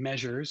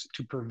measures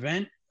to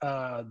prevent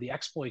the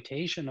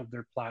exploitation of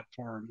their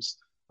platforms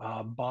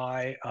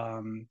by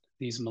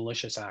these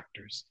malicious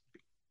actors.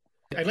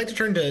 I'd like to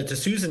turn to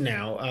Susan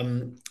now.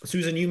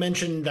 Susan, you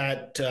mentioned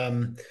that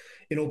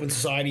in open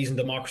societies and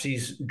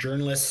democracies,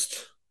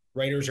 journalists,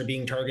 writers are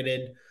being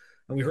targeted.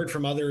 And we heard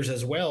from others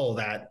as well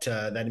that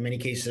in many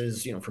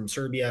cases, from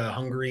Serbia,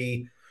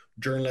 Hungary,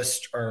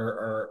 journalists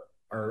are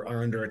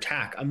under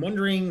attack. I'm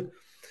wondering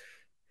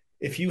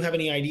if you have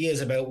any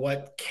ideas about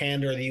what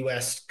Canada or the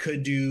US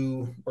could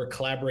do or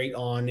collaborate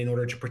on in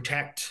order to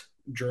protect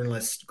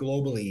journalists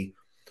globally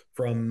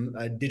from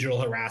digital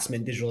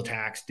harassment, digital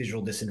attacks,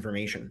 digital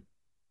disinformation.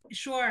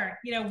 Sure.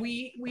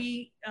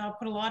 We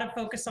put a lot of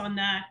focus on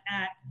that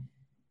at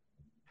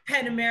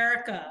PEN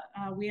America.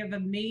 We have a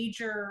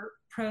major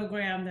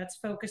program that's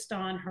focused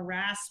on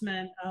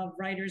harassment of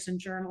writers and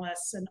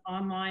journalists, an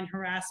online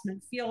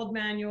harassment field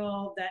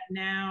manual that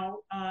now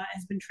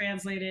has been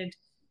translated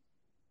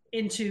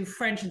into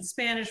French and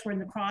Spanish. We're in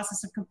the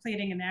process of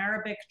completing an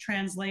Arabic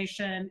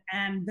translation,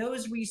 and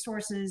those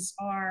resources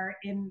are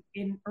in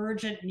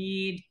urgent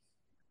need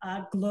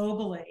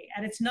globally.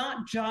 And it's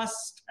not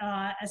just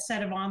a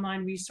set of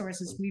online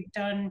resources. We've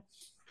done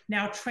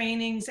now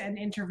trainings and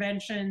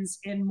interventions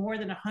in more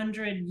than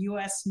 100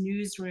 US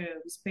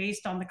newsrooms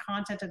based on the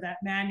content of that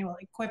manual,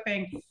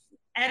 equipping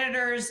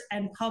editors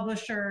and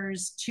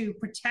publishers to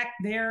protect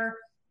their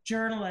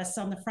journalists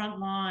on the front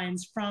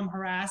lines from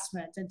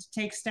harassment, and to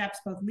take steps,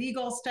 both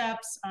legal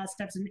steps,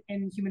 steps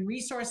in human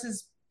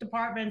resources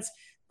departments,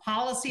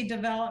 policy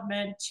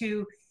development,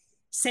 to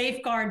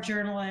safeguard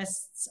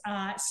journalists,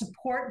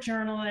 support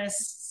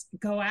journalists,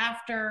 go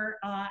after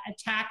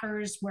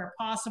attackers where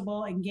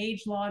possible,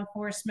 engage law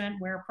enforcement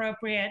where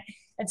appropriate.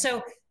 And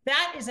so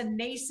that is a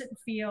nascent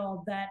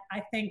field that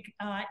I think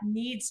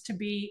needs to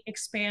be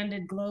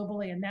expanded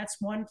globally. And that's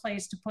one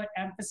place to put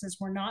emphasis.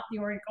 We're not the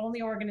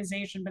only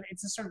organization, but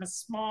it's a sort of a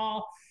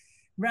small,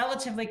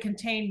 relatively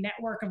contained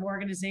network of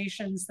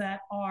organizations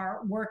that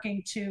are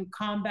working to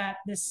combat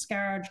this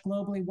scourge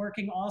globally,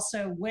 working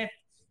also with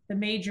the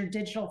major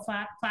digital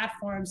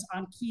platforms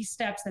on key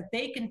steps that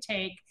they can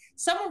take,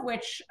 some of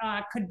which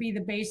could be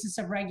the basis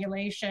of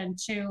regulation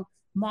to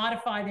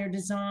modify their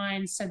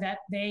designs so that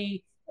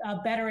they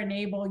better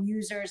enable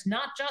users,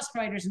 not just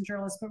writers and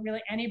journalists, but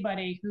really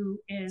anybody who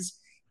is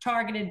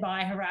targeted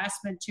by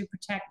harassment to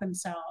protect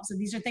themselves. And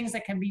these are things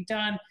that can be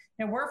done.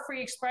 Now, we're a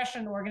free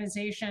expression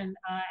organization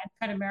at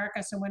PEN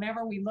America, so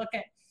whenever we look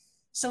at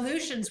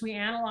solutions, we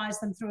analyze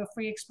them through a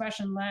free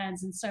expression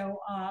lens. And so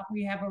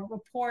we have a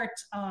report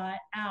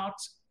out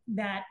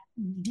that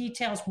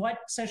details what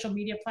social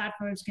media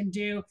platforms can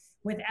do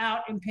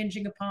without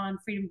impinging upon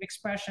freedom of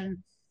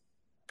expression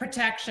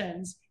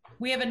protections.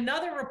 We have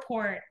another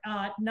report,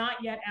 not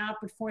yet out,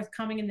 but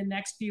forthcoming in the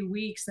next few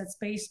weeks, that's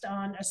based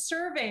on a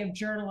survey of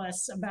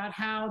journalists about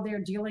how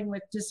they're dealing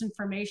with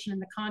disinformation in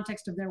the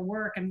context of their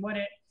work. And what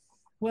it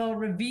will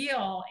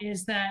reveal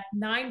is that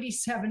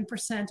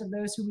 97% of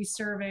those who we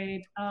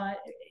surveyed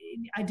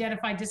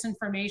identify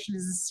disinformation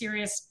as a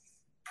serious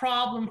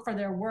problem for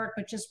their work,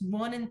 but just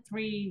 1 in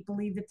 3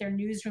 believe that their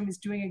newsroom is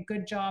doing a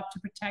good job to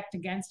protect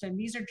against it. And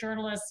these are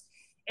journalists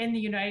in the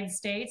United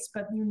States,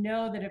 but you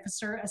know that if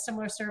a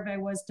similar survey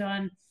was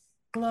done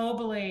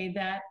globally,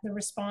 that the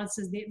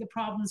responses, the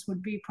problems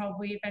would be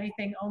probably, if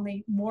anything,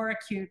 only more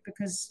acute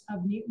because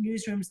of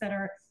newsrooms that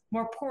are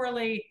more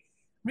poorly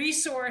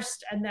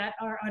resourced and that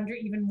are under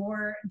even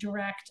more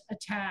direct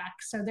attack.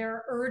 So there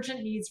are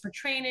urgent needs for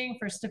training,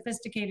 for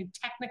sophisticated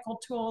technical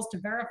tools to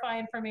verify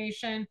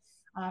information,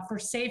 for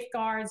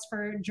safeguards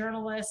for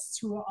journalists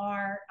who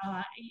are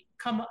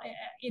come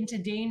into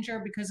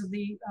danger because of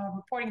the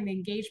reporting and the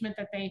engagement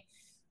that they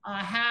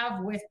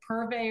have with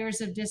purveyors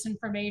of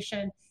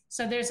disinformation.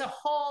 So there's a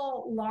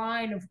whole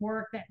line of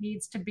work that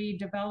needs to be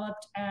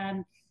developed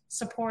and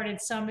supported.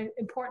 Some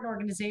important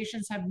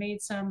organizations have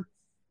made some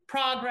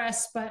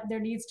progress, but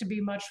there needs to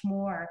be much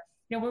more.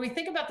 You know, when we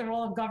think about the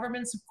role of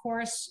governments, of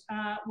course,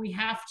 we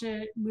have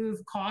to move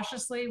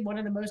cautiously. One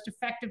of the most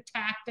effective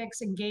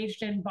tactics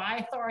engaged in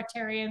by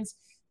authoritarians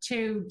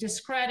to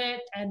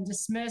discredit and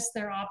dismiss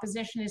their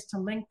opposition is to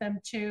link them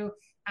to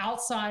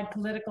outside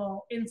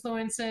political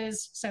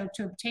influences. So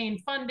to obtain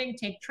funding,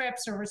 take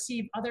trips, or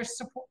receive other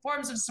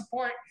forms of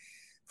support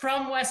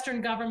from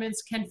Western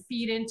governments can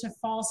feed into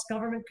false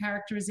government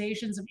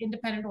characterizations of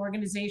independent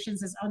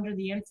organizations as under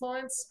the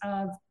influence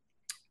of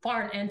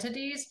foreign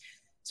entities.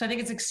 So I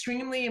think it's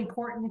extremely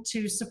important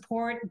to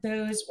support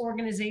those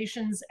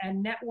organizations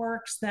and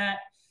networks that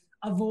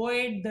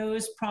avoid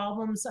those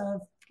problems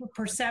of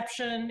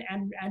perception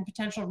and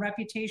potential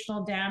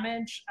reputational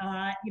damage.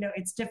 You know,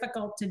 it's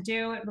difficult to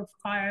do. It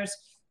requires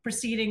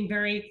proceeding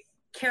very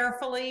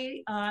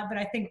carefully, but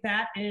I think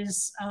that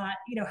is,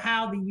 you know,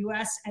 how the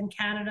US and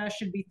Canada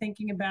should be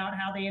thinking about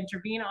how they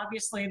intervene.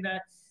 Obviously, the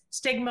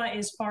stigma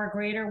is far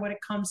greater when it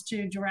comes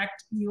to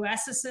direct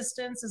US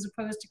assistance as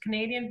opposed to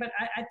Canadian, but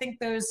I think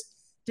those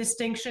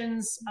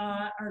distinctions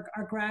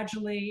are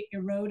gradually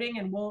eroding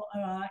and will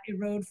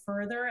erode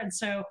further. And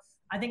so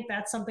I think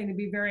that's something to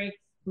be very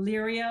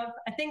leery of.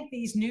 I think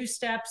these new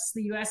steps,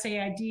 the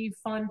USAID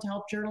fund to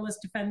help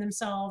journalists defend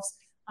themselves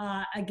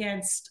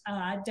against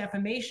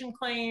defamation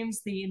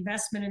claims, the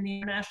investment in the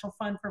International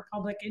Fund for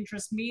Public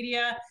Interest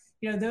Media,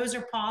 you know, those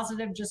are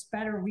positive, just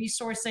better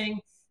resourcing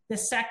the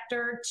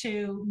sector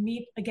to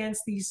meet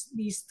against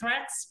these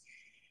threats.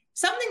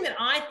 Something that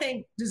I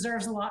think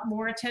deserves a lot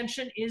more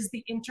attention is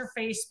the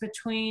interface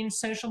between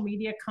social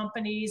media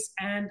companies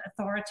and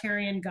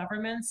authoritarian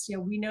governments. You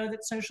know, we know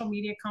that social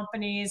media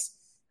companies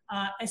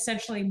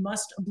essentially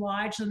must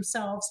oblige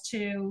themselves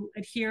to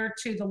adhere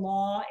to the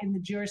law in the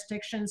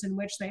jurisdictions in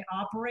which they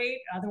operate.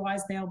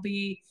 Otherwise, they'll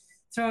be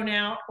thrown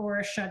out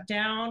or shut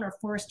down or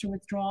forced to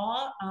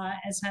withdraw,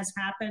 as has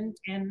happened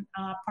in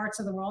parts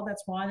of the world.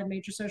 That's why the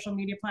major social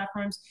media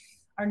platforms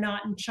are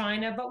not in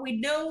China. But we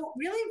know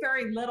really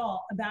very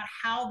little about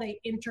how they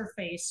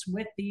interface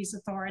with these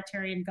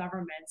authoritarian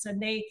governments.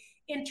 And they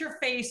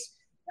interface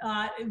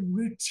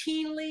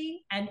routinely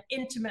and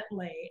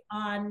intimately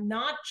on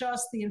not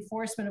just the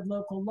enforcement of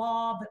local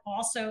law, but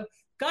also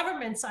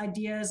government's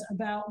ideas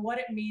about what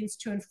it means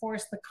to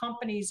enforce the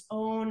company's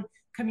own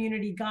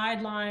community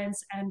guidelines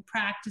and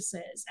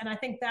practices. And I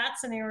think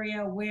that's an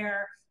area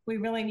where we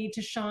really need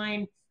to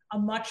shine a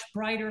much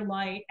brighter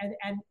light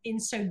and in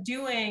so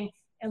doing,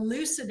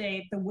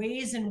 elucidate the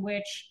ways in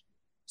which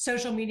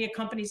social media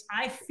companies,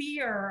 I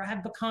fear,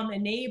 have become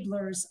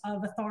enablers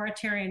of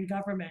authoritarian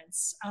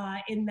governments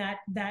in that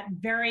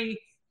very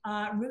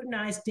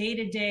routinized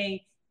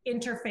day-to-day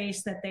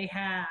interface that they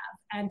have,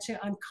 and to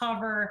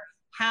uncover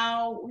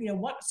how, you know,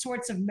 what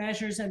sorts of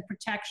measures and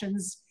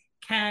protections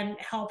can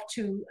help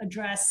to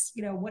address,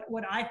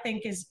 what I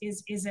think is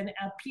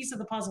a piece of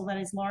the puzzle that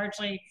is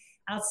largely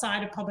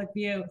outside of public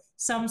view.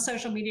 Some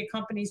social media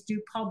companies do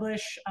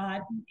publish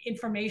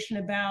information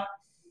about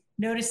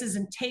notices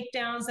and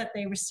takedowns that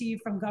they receive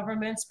from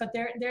governments, but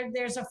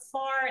there's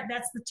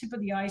that's the tip of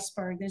the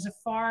iceberg. There's a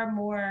far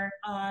more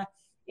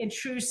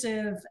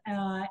intrusive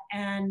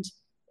and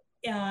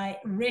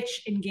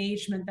rich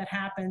engagement that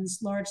happens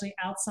largely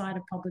outside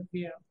of public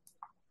view.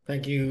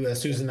 Thank you,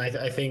 Susan.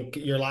 I think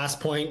your last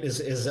point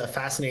is a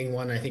fascinating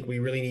one. I think we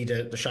really need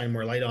to shine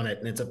more light on it,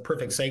 and it's a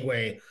perfect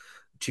segue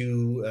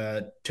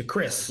to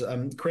Chris.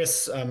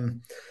 Chris,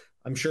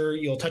 I'm sure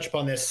you'll touch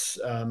upon this,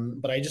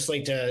 but I'd just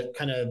like to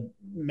kind of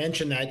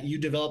mention that you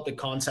developed the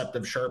concept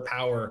of sharp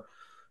power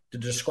to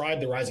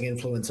describe the rising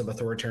influence of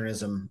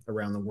authoritarianism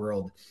around the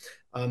world.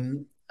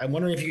 I'm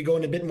wondering if you could go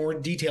into a bit more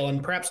detail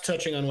and perhaps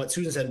touching on what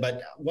Susan said,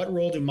 but what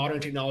role do modern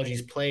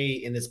technologies play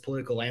in this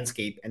political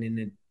landscape and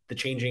in the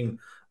changing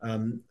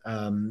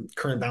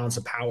current balance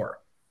of power?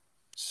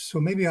 So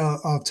maybe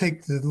I'll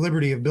take the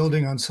liberty of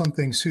building on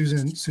something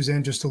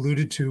Suzanne just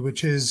alluded to,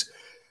 which is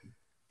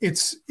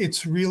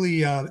it's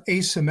really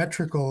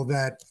asymmetrical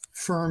that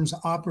firms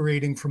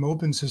operating from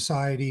open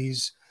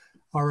societies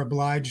are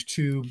obliged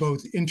to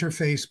both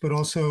interface but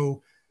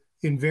also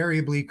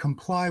invariably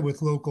comply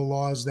with local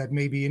laws that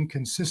may be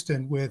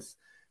inconsistent with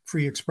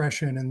free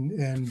expression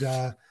and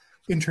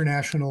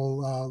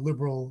international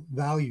liberal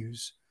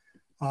values,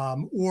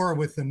 or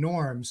with the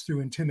norms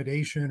through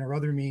intimidation or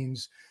other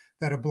means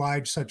that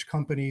oblige such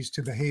companies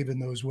to behave in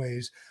those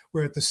ways,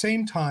 where at the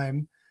same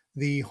time,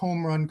 the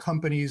home run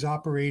companies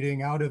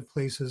operating out of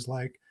places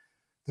like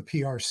the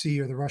PRC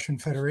or the Russian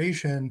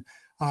Federation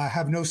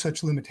have no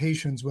such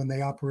limitations when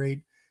they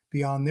operate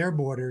beyond their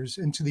borders.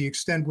 And to the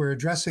extent we're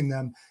addressing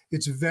them,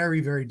 it's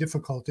very, very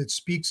difficult. It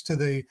speaks to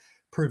the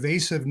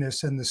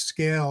pervasiveness and the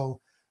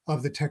scale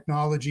of the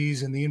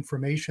technologies and the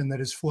information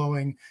that is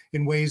flowing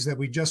in ways that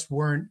we just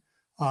weren't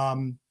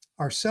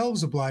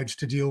ourselves obliged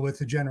to deal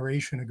with a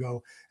generation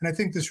ago. And I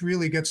think this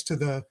really gets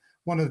to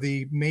one of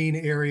the main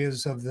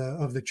areas of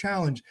the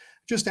challenge.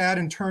 Just add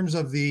in terms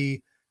of the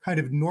kind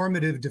of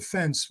normative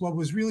defense, what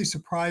was really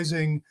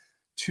surprising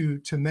to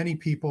many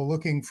people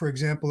looking, for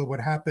example, at what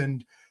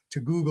happened to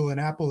Google and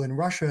Apple in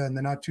Russia in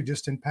the not too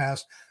distant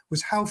past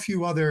was how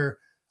few other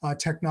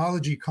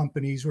technology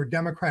companies or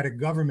democratic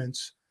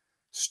governments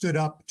stood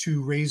up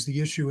to raise the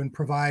issue and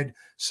provide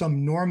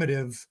some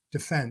normative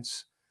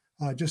defense.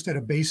 Just at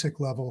a basic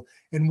level.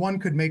 And one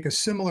could make a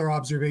similar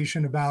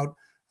observation about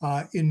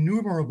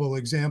innumerable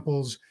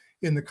examples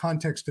in the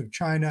context of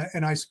China.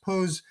 And I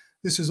suppose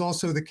this is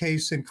also the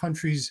case in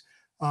countries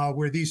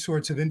where these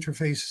sorts of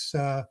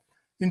interfacing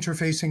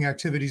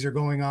activities are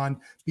going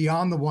on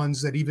beyond the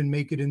ones that even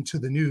make it into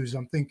the news.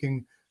 I'm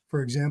thinking,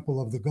 for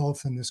example, of the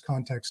Gulf in this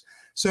context.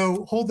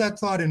 So hold that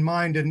thought in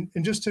mind. And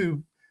just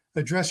to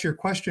address your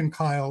question,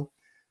 Kyle,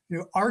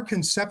 our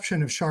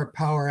conception of sharp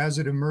power as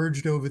it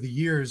emerged over the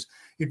years,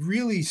 it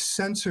really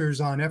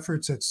censors on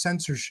efforts at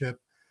censorship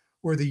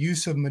or the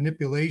use of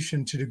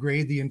manipulation to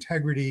degrade the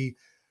integrity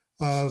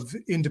of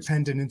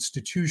independent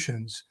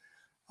institutions.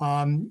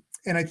 And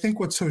I think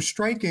what's so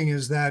striking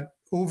is that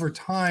over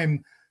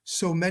time,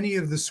 so many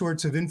of the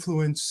sorts of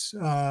influence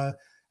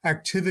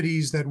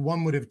activities that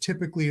one would have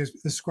typically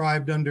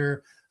ascribed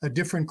under a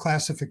different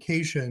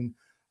classification,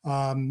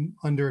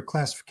 under a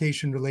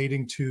classification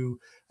relating to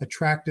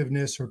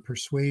attractiveness or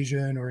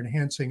persuasion or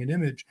enhancing an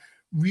image,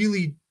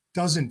 really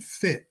doesn't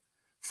fit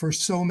for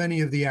so many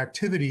of the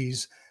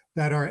activities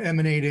that are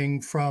emanating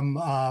from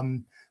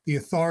the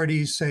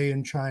authorities, say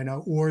in China,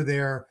 or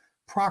their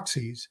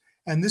proxies.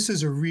 And this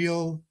is a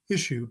real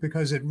issue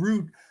because at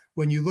root,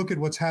 when you look at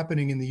what's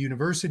happening in the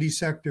university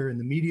sector, in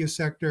the media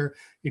sector,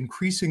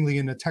 increasingly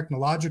in the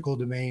technological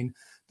domain,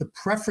 the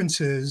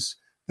preferences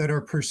that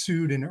are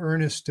pursued in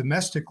earnest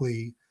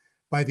domestically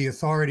by the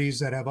authorities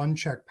that have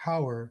unchecked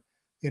power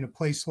in a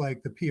place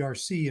like the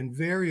PRC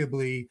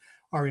invariably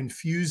are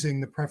infusing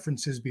the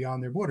preferences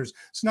beyond their borders.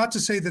 It's not to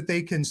say that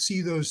they can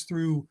see those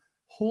through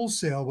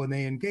wholesale when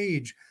they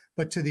engage,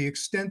 but to the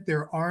extent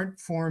there aren't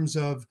forms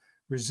of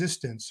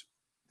resistance,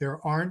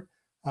 there aren't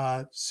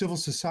civil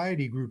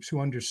society groups who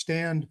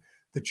understand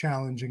the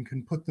challenge and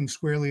can put them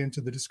squarely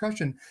into the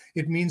discussion,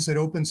 it means that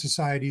open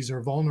societies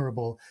are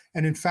vulnerable.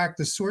 And in fact,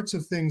 the sorts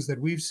of things that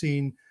we've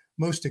seen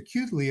most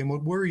acutely, and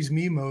what worries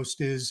me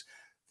most, is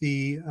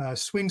the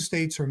swing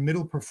states or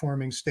middle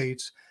performing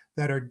states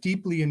that are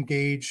deeply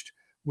engaged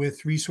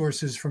with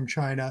resources from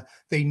China.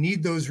 They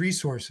need those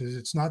resources.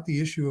 It's not the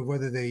issue of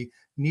whether they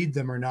need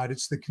them or not.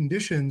 It's the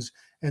conditions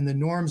and the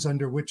norms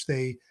under which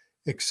they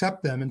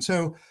accept them. And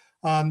so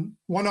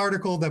one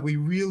article that we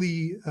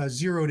really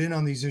zeroed in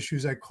on these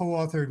issues, I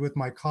co-authored with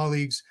my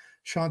colleagues,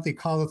 Shanti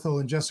Kalathil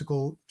and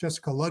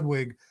Jessica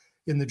Ludwig,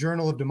 in the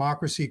Journal of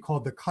Democracy,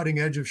 called The Cutting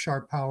Edge of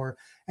Sharp Power.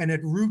 And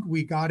at root,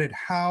 we got at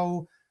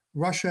how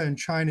Russia and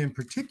China in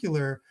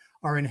particular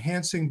are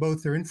enhancing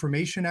both their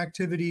information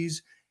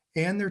activities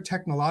and their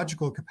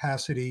technological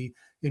capacity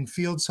in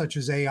fields such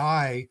as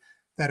AI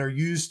that are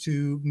used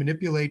to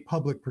manipulate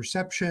public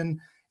perception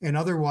and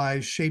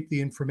otherwise shape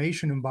the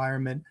information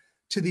environment,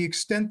 to the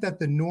extent that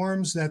the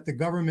norms that the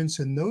governments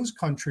in those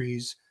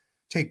countries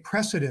take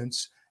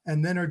precedence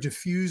and then are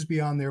diffused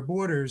beyond their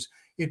borders,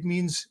 it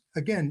means,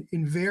 again,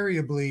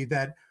 invariably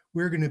that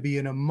we're going to be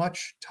in a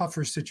much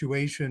tougher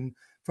situation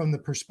from the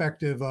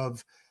perspective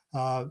of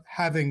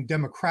having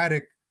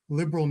democratic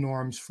liberal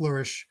norms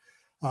flourish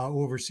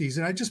overseas.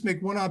 And I just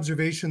make one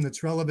observation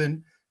that's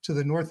relevant to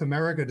the North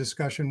America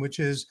discussion, which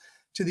is,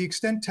 to the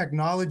extent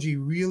technology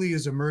really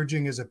is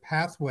emerging as a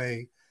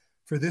pathway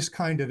for this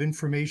kind of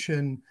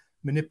information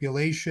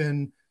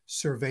manipulation,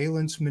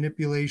 surveillance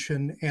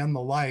manipulation, and the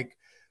like,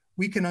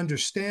 we can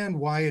understand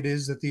why it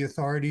is that the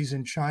authorities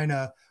in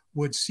China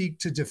would seek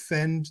to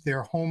defend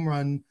their home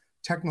run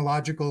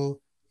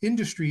technological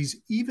industries,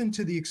 even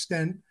to the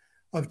extent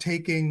of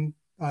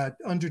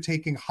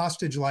undertaking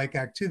hostage-like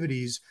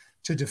activities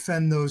to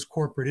defend those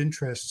corporate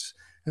interests.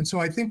 And so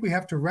I think we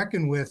have to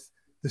reckon with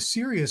the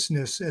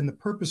seriousness and the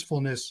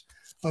purposefulness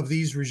of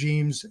these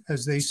regimes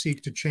as they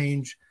seek to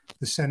change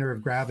the center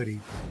of gravity.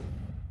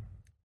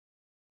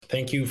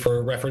 Thank you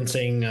for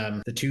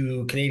referencing the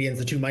two Canadians,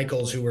 the two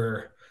Michaels who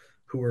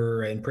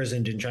were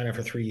imprisoned in China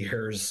for 3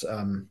 years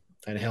and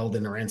held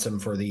in a ransom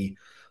for the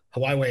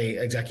Huawei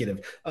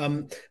executive.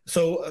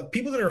 So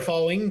people that are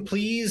following,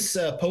 please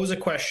pose a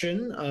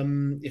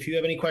question. If you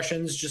have any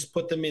questions, just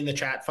put them in the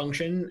chat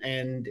function.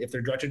 And if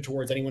they're directed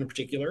towards anyone in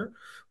particular,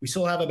 we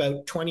still have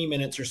about 20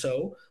 minutes or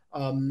so.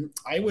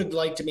 I would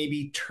like to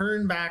maybe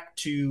turn back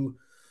to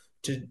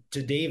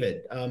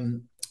David.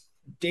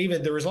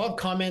 David, there was a lot of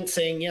comments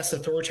saying, yes,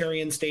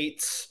 authoritarian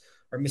states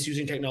are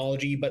misusing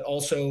technology, but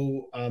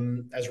also,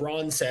 as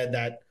Ron said,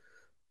 that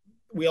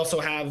we also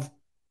have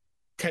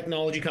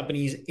technology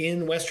companies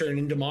in Western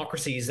and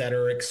democracies that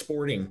are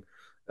exporting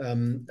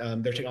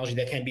their technology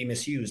that can be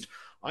misused.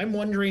 I'm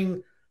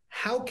wondering,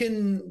 how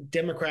can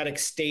democratic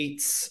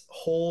states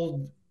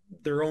hold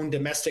their own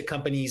domestic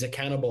companies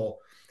accountable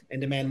and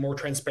demand more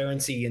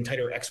transparency and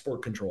tighter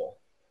export control?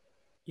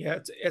 Yeah,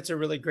 it's a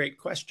really great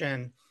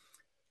question.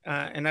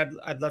 And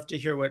I'd love to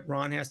hear what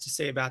Ron has to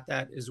say about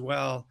that as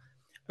well.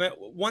 But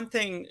one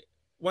thing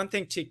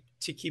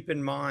to keep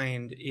in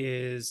mind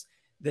is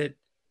that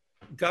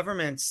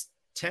governments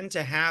tend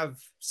to have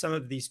some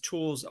of these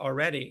tools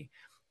already.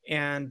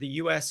 And the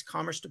US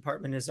Commerce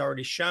Department has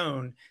already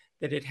shown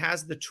that it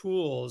has the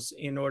tools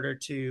in order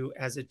to,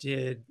 as it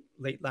did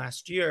late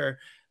last year,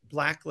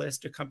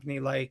 blacklist a company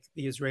like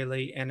the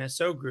Israeli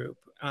NSO Group.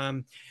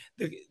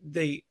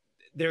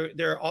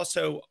 There are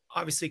also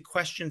obviously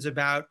questions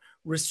about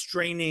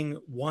restraining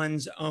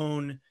one's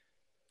own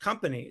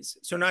companies.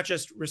 So not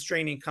just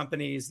restraining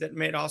companies that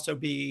may also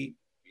be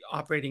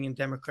operating in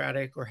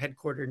democratic or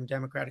headquartered in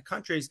democratic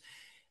countries,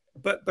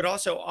 but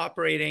also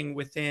operating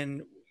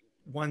within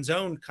one's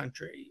own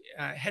country,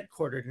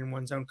 headquartered in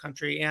one's own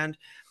country. And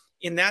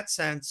in that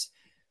sense,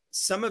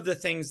 some of the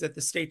things that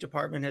the State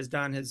Department has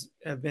done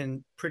have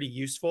been pretty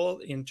useful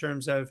in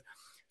terms of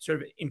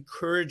sort of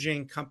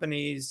encouraging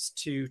companies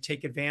to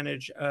take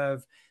advantage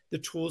of the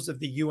tools of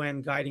the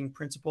UN guiding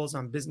principles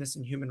on business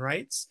and human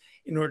rights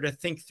in order to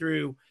think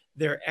through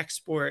their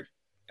export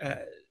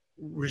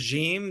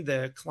regime,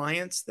 the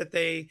clients that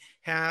they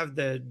have,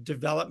 the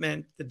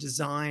development, the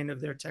design of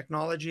their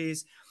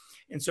technologies,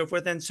 and so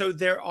forth. And so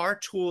there are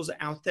tools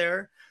out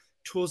there,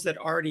 tools that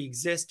already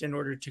exist in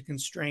order to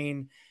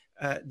constrain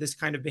this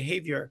kind of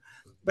behavior.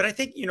 But I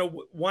think,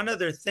 one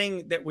other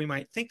thing that we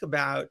might think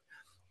about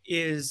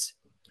is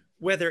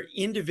whether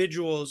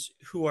individuals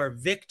who are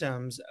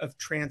victims of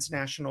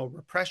transnational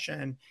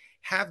repression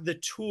have the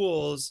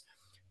tools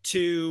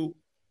to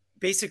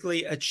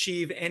basically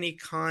achieve any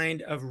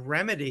kind of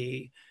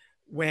remedy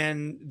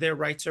when their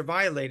rights are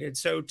violated.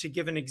 So to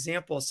give an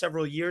example,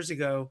 several years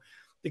ago,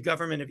 the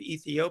government of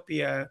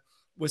Ethiopia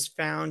was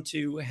found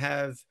to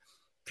have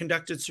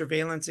conducted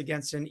surveillance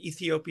against an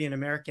Ethiopian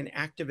American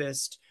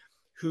activist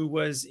who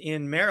was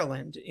in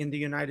Maryland in the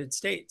United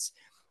States.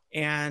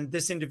 And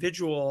this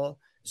individual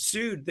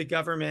sued the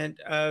government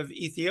of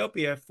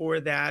Ethiopia for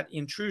that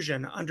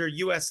intrusion under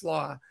US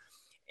law.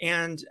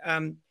 And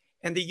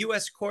the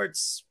US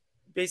courts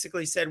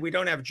basically said, we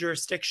don't have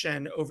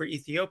jurisdiction over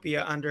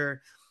Ethiopia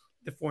under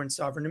the Foreign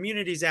Sovereign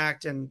Immunities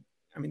Act. And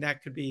I mean,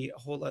 that could be a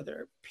whole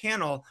other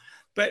panel.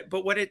 But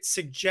what it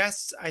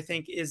suggests, I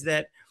think, is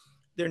that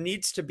there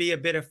needs to be a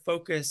bit of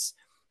focus,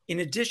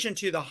 in addition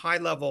to the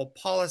high-level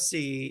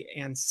policy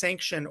and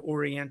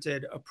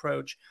sanction-oriented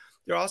approach,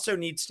 there also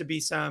needs to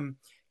be some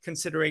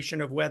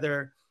consideration of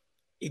whether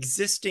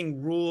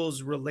existing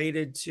rules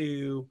related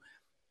to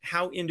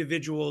how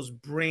individuals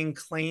bring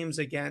claims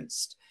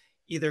against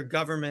either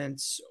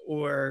governments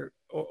or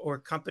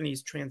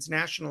companies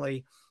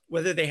transnationally,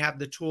 whether they have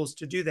the tools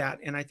to do that.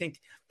 And I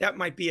think that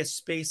might be a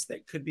space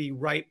that could be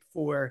ripe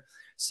for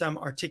some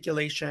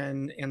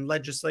articulation and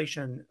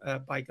legislation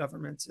by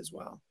governments as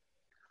well.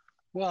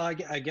 Well, I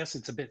guess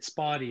it's a bit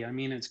spotty. I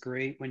mean, it's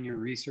great when your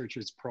research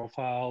is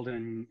profiled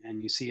and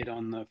you see it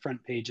on the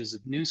front pages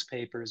of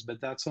newspapers,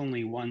 but that's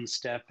only one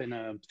step in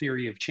a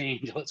theory of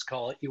change, let's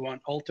call it. You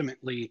want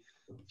ultimately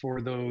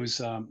for those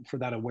for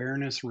that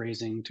awareness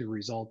raising to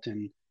result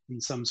in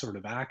some sort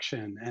of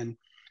action. And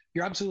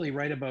you're absolutely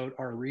right about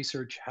our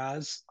research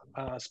has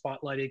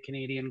spotlighted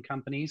Canadian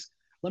companies.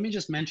 Let me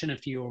just mention a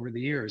few over the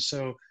years.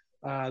 So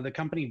the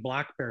company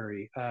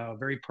BlackBerry, a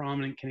very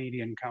prominent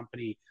Canadian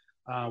company,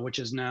 which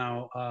is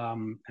now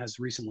has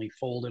recently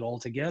folded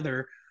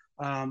altogether.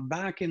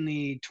 Back in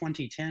the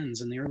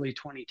 2010s, in the early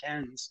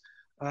 2010s,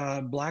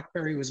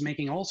 BlackBerry was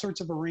making all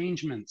sorts of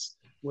arrangements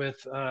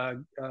with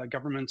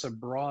governments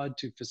abroad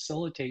to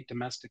facilitate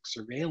domestic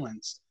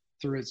surveillance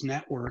through its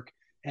network,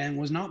 and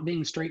was not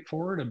being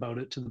straightforward about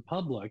it to the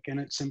public, and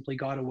it simply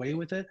got away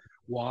with it.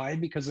 Why?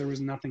 Because there was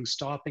nothing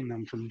stopping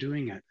them from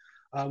doing it.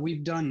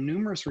 We've done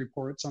numerous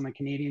reports on a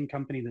Canadian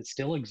company that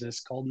still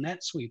exists called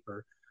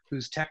NetSweeper,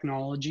 whose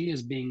technology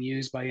is being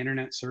used by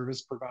internet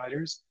service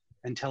providers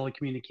and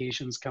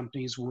telecommunications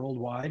companies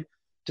worldwide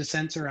to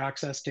censor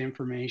access to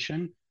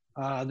information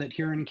that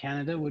here in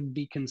Canada would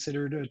be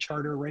considered a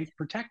charter right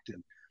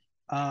protected.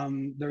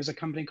 There's a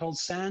company called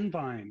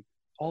Sandvine,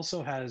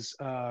 also has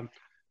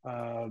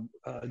a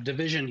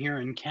division here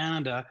in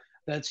Canada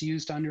that's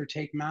used to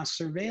undertake mass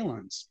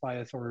surveillance by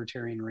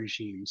authoritarian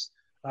regimes.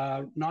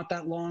 Not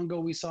that long ago,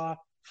 we saw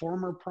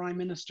former Prime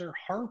Minister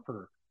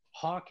Harper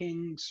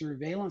hawking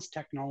surveillance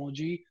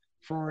technology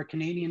for a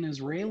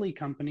Canadian-Israeli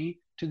company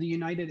to the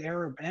United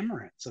Arab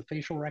Emirates, a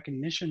facial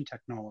recognition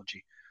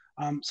technology.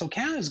 So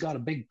Canada's got a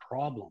big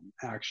problem,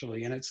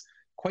 actually, and it's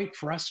quite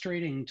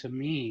frustrating to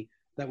me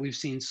that we've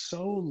seen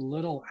so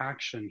little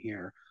action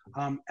here.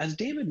 As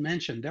David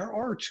mentioned, there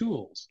are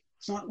tools.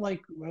 It's not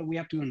like we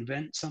have to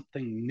invent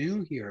something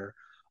new here.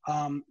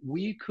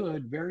 We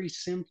could very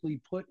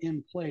simply put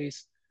in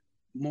place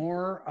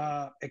more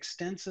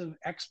extensive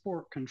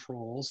export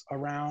controls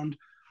around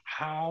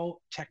how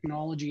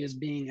technology is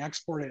being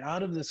exported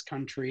out of this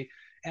country,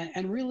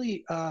 and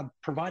really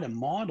provide a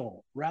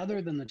model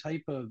rather than the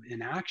type of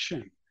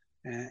inaction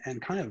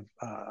and kind of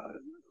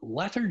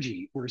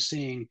lethargy we're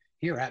seeing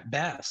here at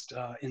best.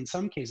 In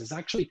some cases,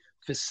 actually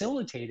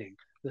facilitating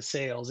the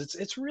sales.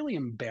 It's really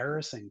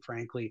embarrassing,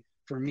 frankly,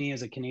 for me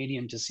as a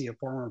Canadian to see a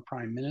former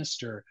prime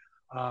minister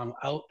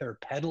out there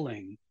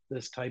peddling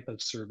this type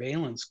of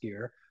surveillance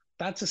gear.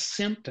 That's a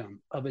symptom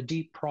of a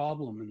deep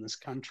problem in this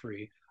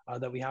country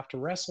that we have to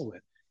wrestle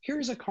with.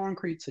 Here's a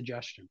concrete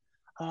suggestion.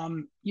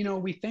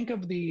 We think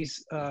of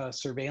these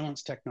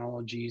surveillance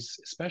technologies,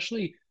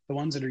 especially the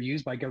ones that are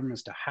used by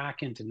governments to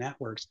hack into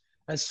networks,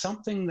 as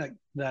something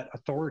that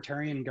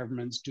authoritarian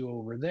governments do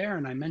over there.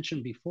 And I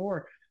mentioned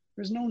before,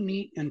 there's no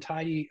neat and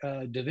tidy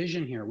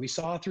division here. We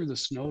saw through the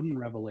Snowden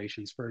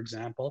revelations, for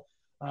example,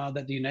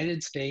 that the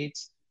United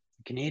States,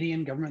 the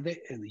Canadian government,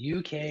 and the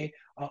UK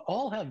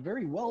all have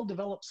very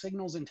well-developed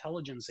signals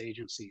intelligence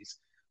agencies.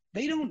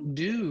 They don't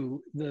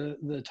do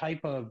the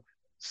type of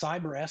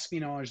cyber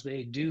espionage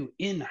they do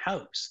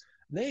in-house.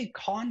 They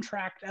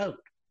contract out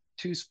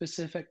to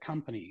specific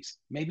companies,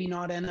 maybe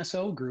not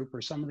NSO Group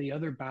or some of the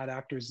other bad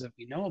actors that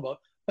we know about,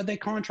 but they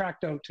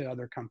contract out to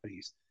other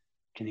companies.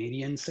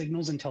 Canadian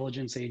Signals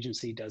Intelligence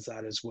Agency does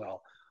that as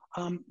well.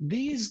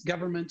 These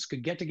governments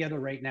could get together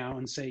right now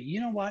and say,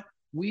 you know what,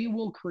 we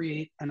will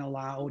create an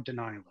allow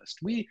deny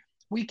list.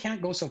 We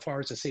can't go so far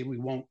as to say we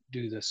won't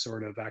do this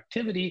sort of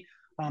activity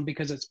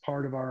because it's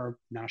part of our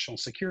national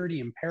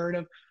security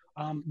imperative.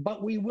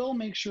 But we will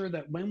make sure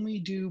that when we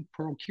do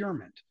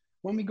procurement,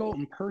 when we go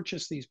and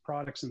purchase these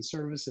products and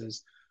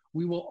services,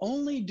 we will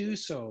only do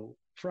so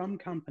from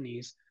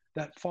companies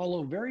that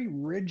follow very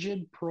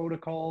rigid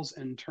protocols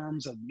in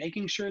terms of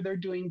making sure they're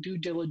doing due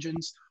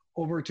diligence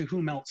over to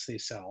whom else they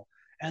sell,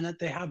 and that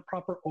they have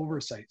proper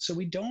oversight. So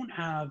we don't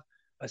have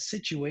a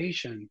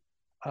situation,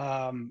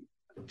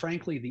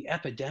 frankly, the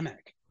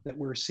epidemic that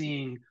we're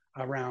seeing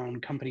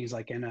around companies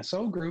like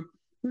NSO Group,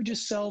 who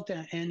just sell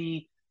to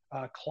any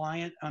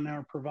client and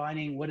are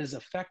providing what is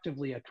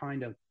effectively a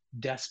kind of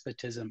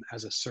despotism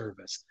as a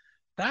service.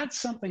 That's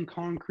something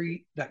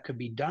concrete that could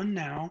be done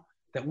now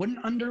that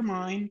wouldn't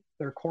undermine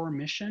their core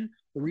mission.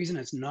 The reason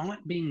it's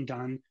not being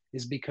done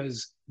is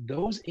because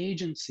those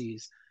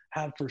agencies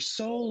have for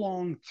so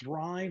long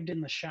thrived in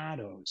the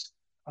shadows.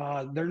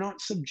 They're not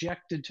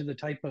subjected to the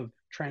type of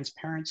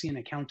transparency and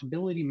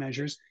accountability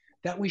measures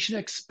that we should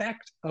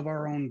expect of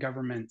our own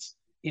governments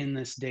in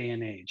this day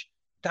and age.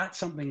 That's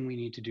something we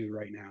need to do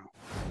right now.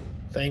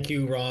 Thank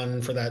you,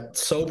 Ron, for that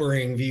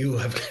sobering view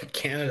of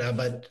Canada,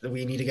 but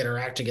we need to get our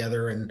act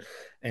together, and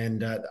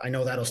I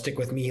know that'll stick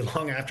with me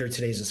long after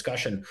today's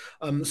discussion.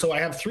 So I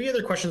have three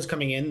other questions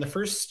coming in. The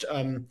first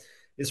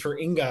is for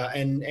Inga,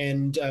 and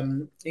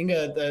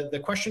Inga, the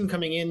question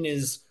coming in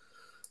is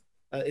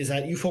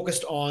that you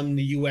focused on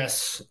the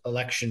U.S.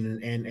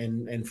 election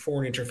and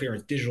foreign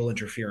interference, digital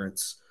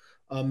interference.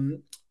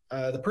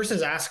 The person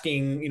is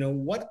asking,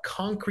 what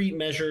concrete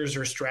measures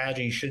or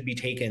strategies should be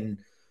taken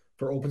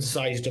for open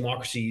societies,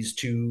 democracies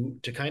to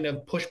kind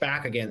of push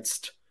back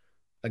against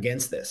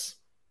this?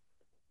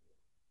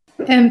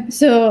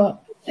 So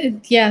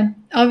Yeah,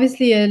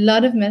 obviously a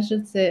lot of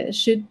measures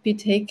should be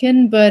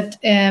taken, but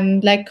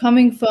like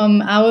coming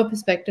from our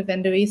perspective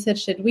and the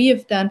research that we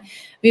have done,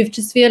 we've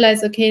just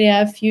realized, okay, there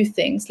are a few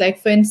things. Like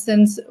for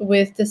instance,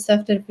 with the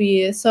stuff that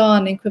we saw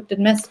on encrypted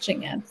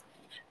messaging apps,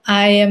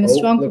 I am a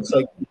strong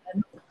proponent.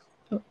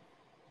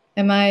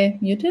 Am I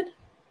muted?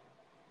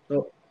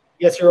 Oh,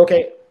 yes, you're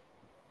okay.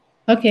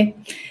 Okay.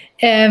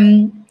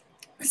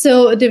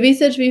 So the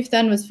research we've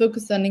done was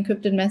focused on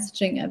encrypted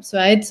messaging apps,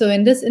 right? So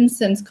in this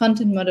instance,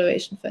 content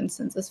moderation, for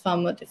instance, is far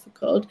more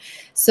difficult.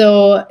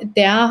 So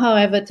there are,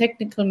 however,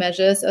 technical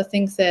measures or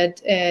things that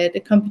the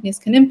companies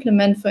can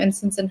implement, for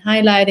instance, in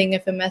highlighting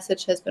if a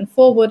message has been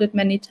forwarded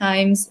many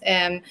times.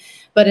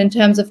 But in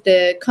terms of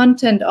the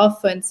content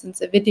of, for instance,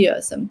 a video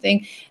or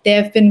something,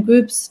 there have been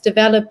groups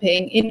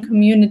developing in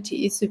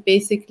communities who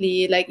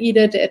basically, like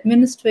either the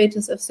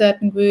administrators of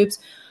certain groups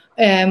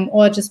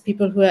or just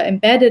people who are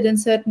embedded in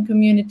certain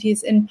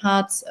communities in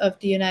parts of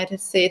the United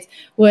States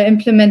who are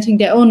implementing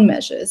their own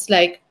measures.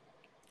 Like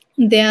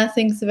there are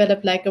things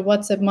developed like a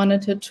WhatsApp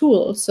monitor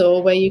tool, so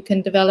where you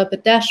can develop a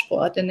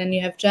dashboard and then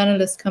you have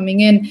journalists coming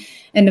in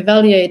and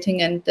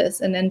evaluating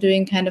this and then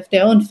doing kind of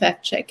their own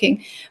fact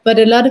checking. But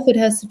a lot of it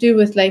has to do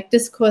with like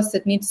discourse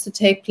that needs to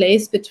take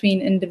place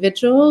between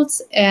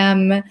individuals.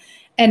 And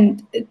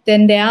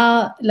then there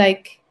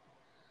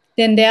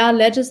are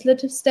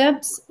legislative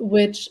steps,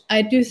 which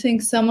I do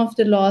think some of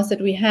the laws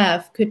that we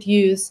have could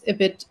use a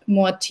bit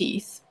more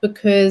teeth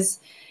because,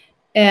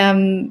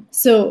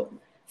 so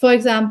for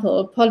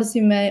example,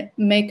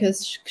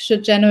 policymakers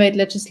should generate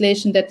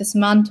legislation that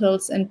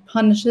dismantles and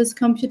punishes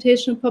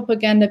computational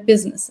propaganda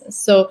businesses.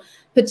 So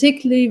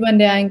particularly when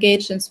they are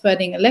engaged in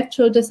spreading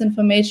electoral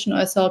disinformation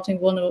or assaulting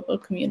vulnerable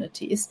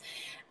communities.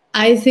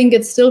 I think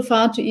it's still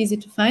far too easy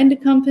to find a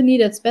company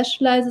that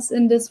specializes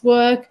in this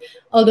work,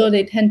 although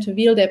they tend to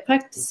veil their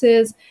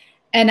practices.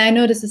 And I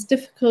know this is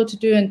difficult to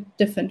do in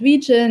different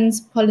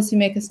regions.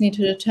 Policymakers need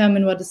to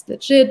determine what is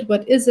legit,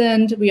 what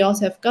isn't. We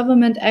also have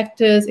government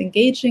actors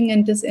engaging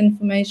in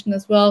disinformation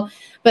as well.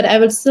 But I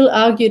would still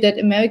argue that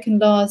American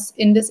laws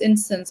in this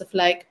instance of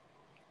like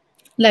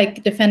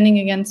defending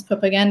against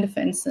propaganda, for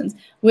instance,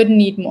 would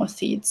need more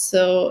teeth.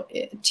 So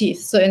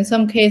in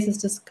some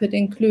cases, this could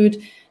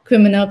include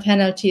criminal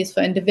penalties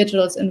for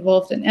individuals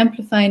involved in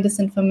amplifying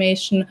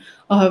disinformation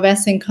or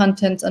harassing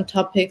content on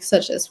topics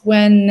such as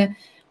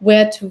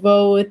where to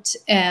vote,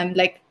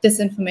 like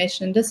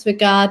disinformation in this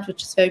regard,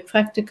 which is very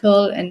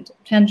practical and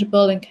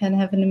tangible and can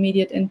have an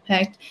immediate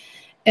impact.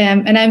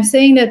 And I'm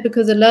saying that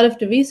because a lot of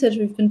the research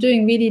we've been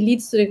doing really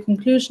leads to the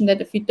conclusion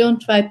that if we don't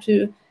try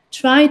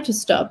to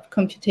stop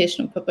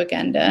computational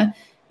propaganda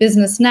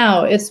business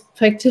now, it's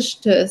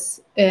practitioners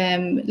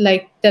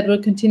like that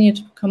will continue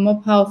to become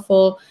more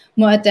powerful,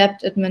 more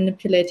adept at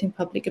manipulating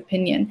public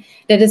opinion.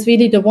 That is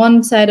really the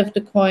one side of the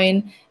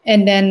coin.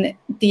 And then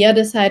the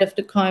other side of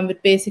the coin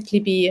would basically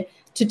be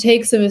to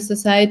take civil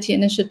society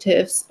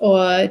initiatives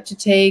or to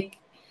take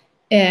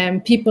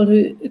people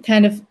who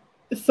kind of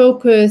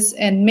focus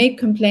and make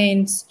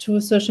complaints to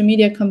social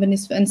media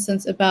companies, for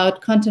instance,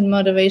 about content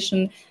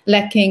moderation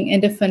lacking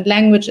in different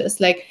languages.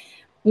 Like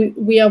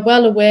we are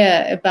well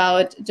aware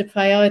about the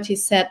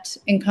priorities set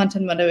in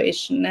content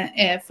moderation.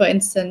 For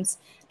instance,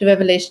 the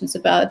revelations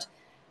about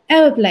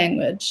Arab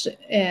language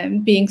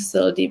being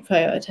still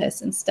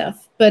deprioritized and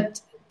stuff.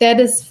 But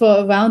that is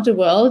for around the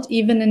world.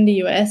 Even in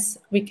the US,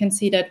 we can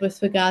see that with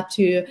regard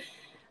to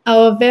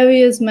our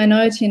various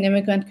minority and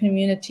immigrant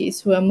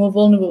communities who are more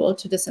vulnerable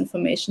to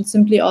disinformation,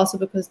 simply also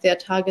because they are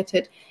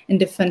targeted in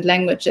different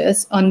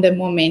languages on the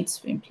more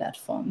mainstream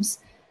platforms.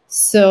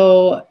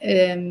 So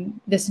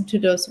listen to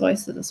those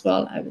voices as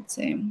well, I would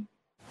say.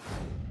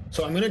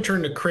 So I'm going to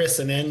turn to Chris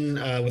and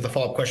then with a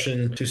follow-up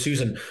question to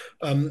Susan.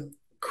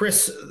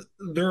 Chris,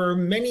 there are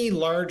many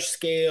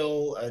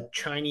large-scale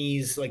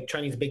Chinese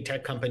big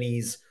tech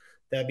companies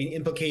that have been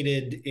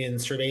implicated in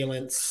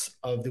surveillance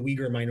of the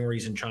Uyghur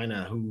minorities in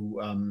China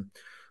who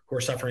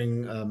are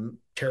suffering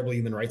terrible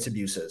human rights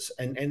abuses.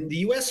 And the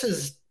US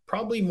has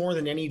probably more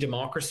than any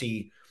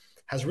democracy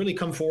has really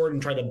come forward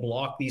and tried to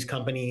block these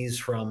companies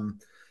from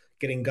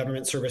getting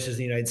government services in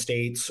the United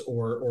States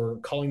or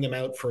calling them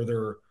out for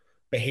their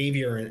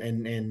behavior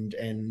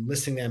and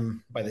listing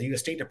them by the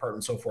US State Department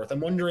and so forth. I'm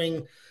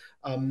wondering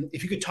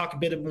if you could talk a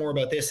bit more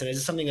about this, and is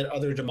this something that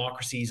other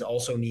democracies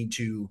also need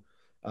to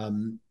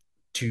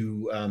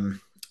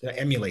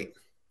emulate?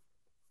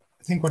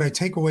 I think what I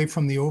take away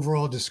from the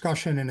overall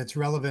discussion, and it's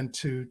relevant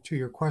to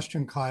your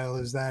question, Kyle,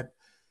 is that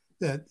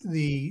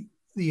the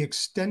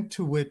extent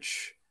to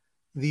which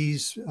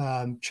these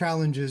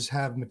challenges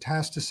have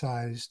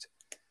metastasized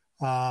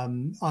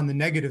on the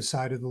negative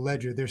side of the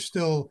ledger, there's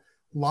still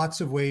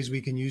lots of ways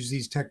we can use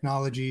these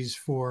technologies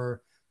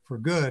for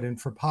good and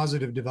for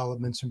positive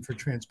developments and for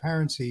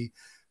transparency.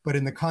 But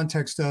in the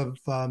context of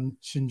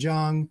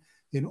Xinjiang,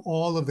 in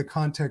all of the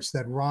contexts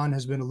that Ron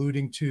has been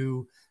alluding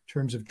to in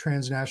terms of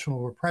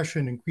transnational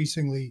repression,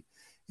 increasingly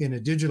in a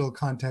digital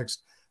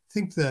context, I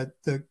think that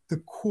the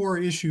core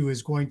issue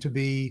is going to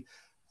be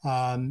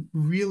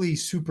really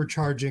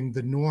supercharging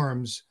the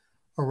norms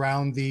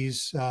around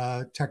these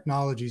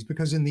technologies,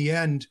 because in the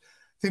end,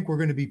 I think we're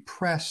going to be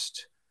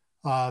pressed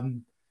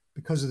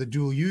because of the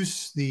dual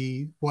use,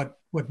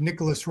 what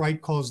Nicholas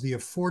Wright calls the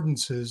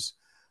affordances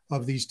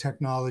of these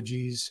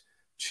technologies,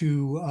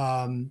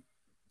 to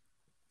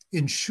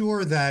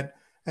ensure that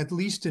at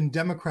least in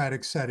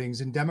democratic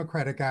settings and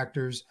democratic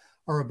actors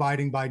are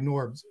abiding by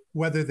norms,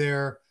 whether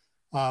they're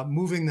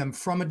moving them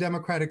from a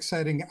democratic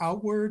setting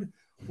outward,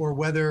 or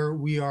whether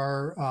we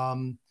are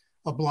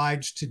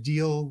obliged to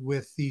deal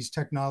with these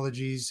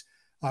technologies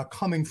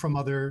coming from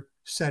other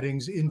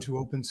settings into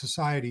open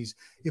societies.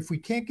 If we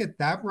can't get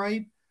that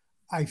right,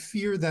 I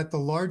fear that the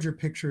larger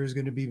picture is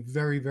going to be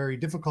very, very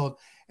difficult.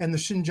 And the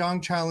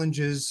Xinjiang challenge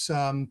is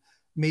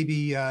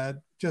maybe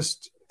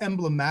just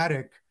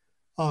emblematic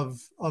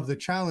of the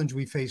challenge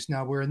we face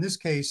now, where in this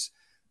case,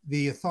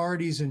 the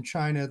authorities in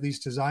China, at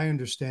least as I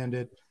understand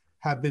it,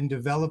 have been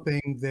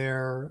developing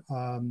their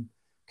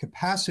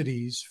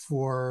capacities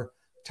for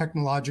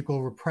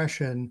technological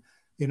repression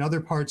in other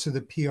parts of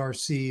the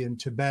PRC, in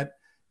Tibet,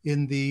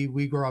 in the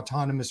Uyghur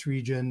Autonomous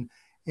Region.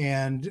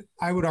 And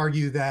I would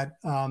argue that,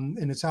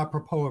 and it's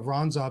apropos of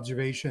Ron's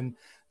observation,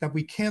 that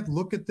we can't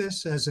look at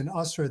this as an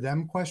us or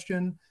them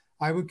question.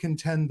 I would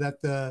contend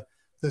that the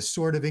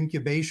sort of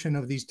incubation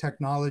of these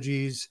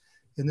technologies,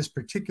 in this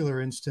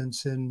particular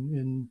instance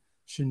in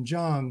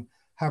Xinjiang,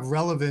 have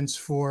relevance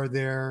for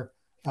their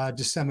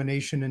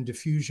dissemination and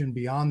diffusion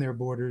beyond their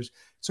borders.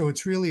 So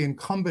it's really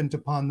incumbent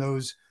upon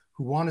those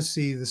who want to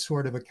see the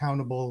sort of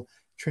accountable,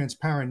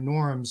 transparent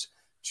norms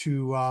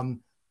to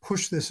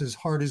push this as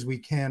hard as we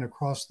can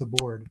across the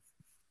board.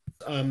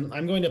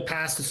 I'm going to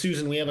pass to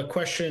Susan. We have a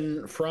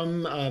question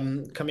from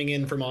coming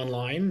in from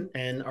online,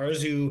 and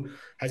Arzu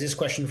has this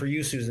question for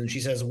you, Susan.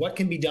 She says, what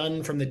can be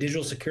done from the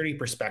digital security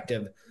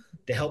perspective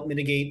to help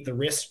mitigate the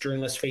risks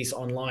journalists face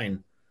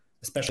online,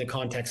 especially in the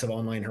context of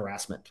online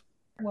harassment?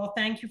 Well,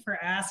 thank you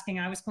for asking.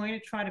 I was going to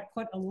try to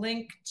put a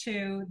link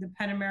to the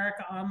PEN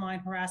America Online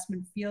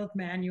Harassment Field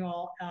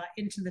Manual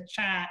into the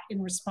chat in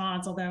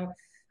response, although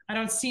I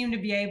don't seem to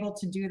be able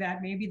to do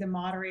that. Maybe the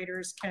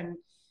moderators can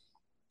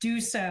do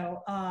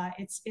so.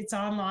 It's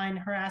online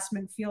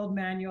harassment field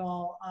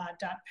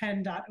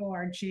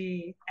manual.pen.org.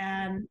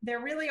 And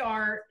there really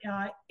are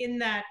in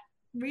that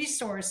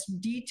resource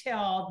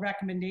detailed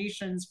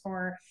recommendations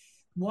for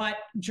what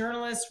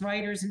journalists,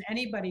 writers, and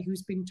anybody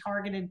who's being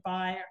targeted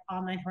by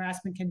online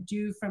harassment can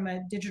do from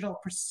a digital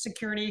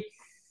security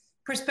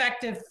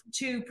perspective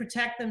to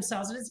protect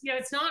themselves. And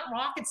it's not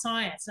rocket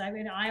science. I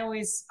mean, I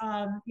always,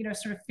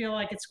 sort of feel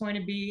like there's going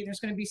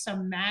to be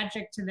some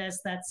magic to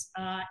this that's,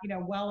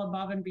 well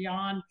above and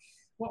beyond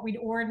what we'd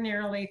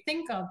ordinarily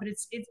think of. But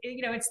it's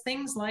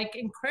things like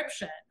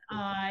encryption.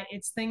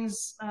 It's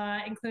things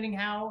including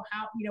how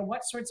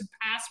what sorts of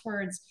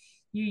passwords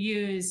you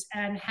use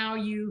and how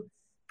you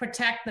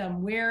protect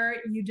them, where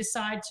you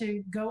decide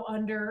to go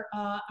under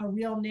a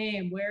real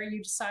name, where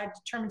you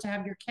determine to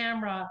have your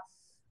camera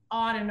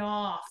on and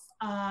off.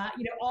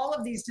 All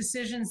of these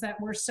decisions that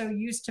we're so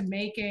used to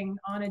making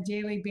on a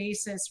daily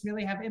basis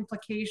really have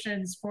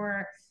implications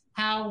for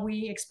how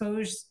we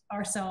expose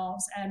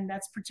ourselves. And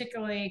that's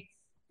particularly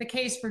the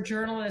case for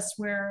journalists,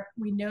 where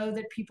we know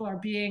that people are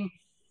being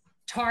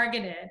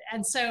targeted.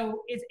 And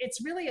so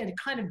it's really a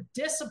kind of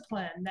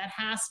discipline that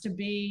has to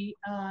be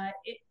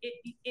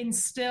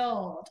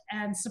instilled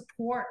and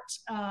support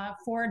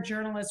for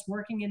journalists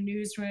working in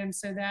newsrooms,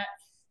 so that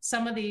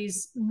some of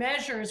these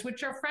measures,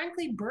 which are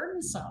frankly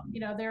burdensome,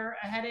 they're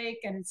a headache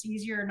and it's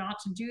easier not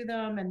to do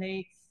them. And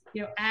they,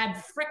 add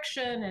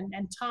friction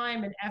and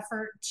time and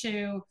effort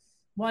to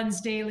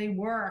one's daily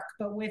work.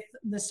 But with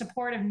the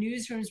support of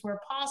newsrooms where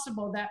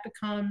possible, that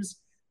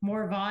becomes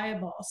more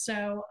viable.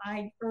 So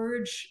I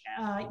urge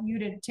you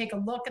to take a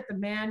look at the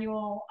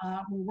manual.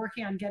 We're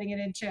working on getting it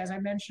into, as I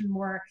mentioned,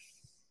 more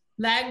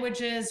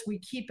languages. We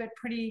keep it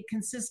pretty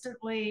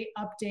consistently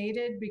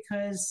updated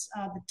because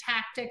the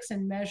tactics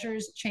and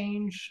measures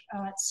change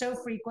so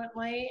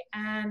frequently.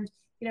 And,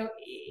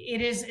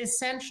 it is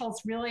essential.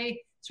 It's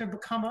really sort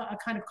of become a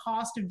kind of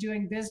cost of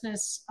doing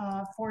business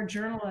for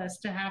journalists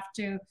to have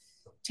to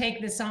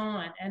take this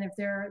on. And if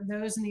there are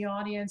those in the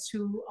audience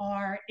who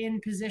are in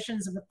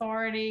positions of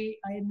authority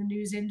in the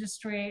news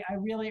industry, I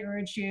really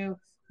urge you,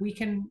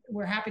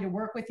 we're happy to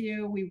work with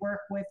you. We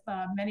work with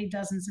many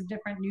dozens of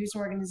different news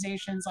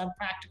organizations on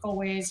practical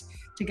ways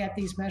to get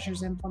these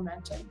measures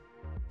implemented.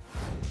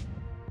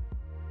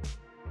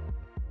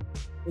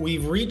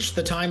 We've reached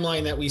the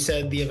timeline that we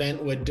said the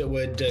event would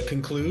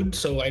conclude.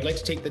 So I'd like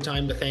to take the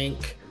time to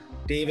thank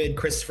David,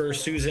 Christopher,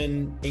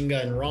 Susan,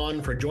 Inga, and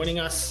Ron for joining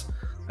us.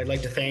 I'd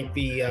like to thank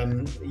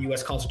the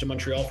U.S. Consulate in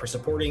Montreal for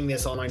supporting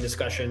this online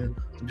discussion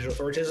on digital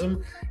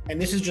authoritarianism.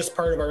 And this is just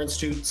part of our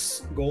Institute's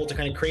goal to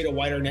kind of create a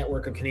wider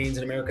network of Canadians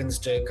and Americans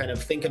to kind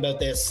of think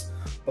about this,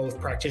 both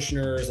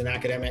practitioners and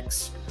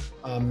academics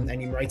and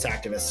human rights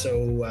activists.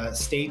 So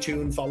stay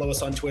tuned, follow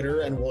us on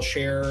Twitter, and we'll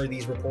share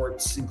these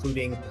reports,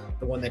 including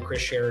the one that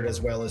Chris shared,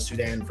 as well as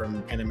Sudan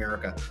from PEN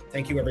America.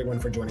 Thank you, everyone,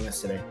 for joining us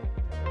today.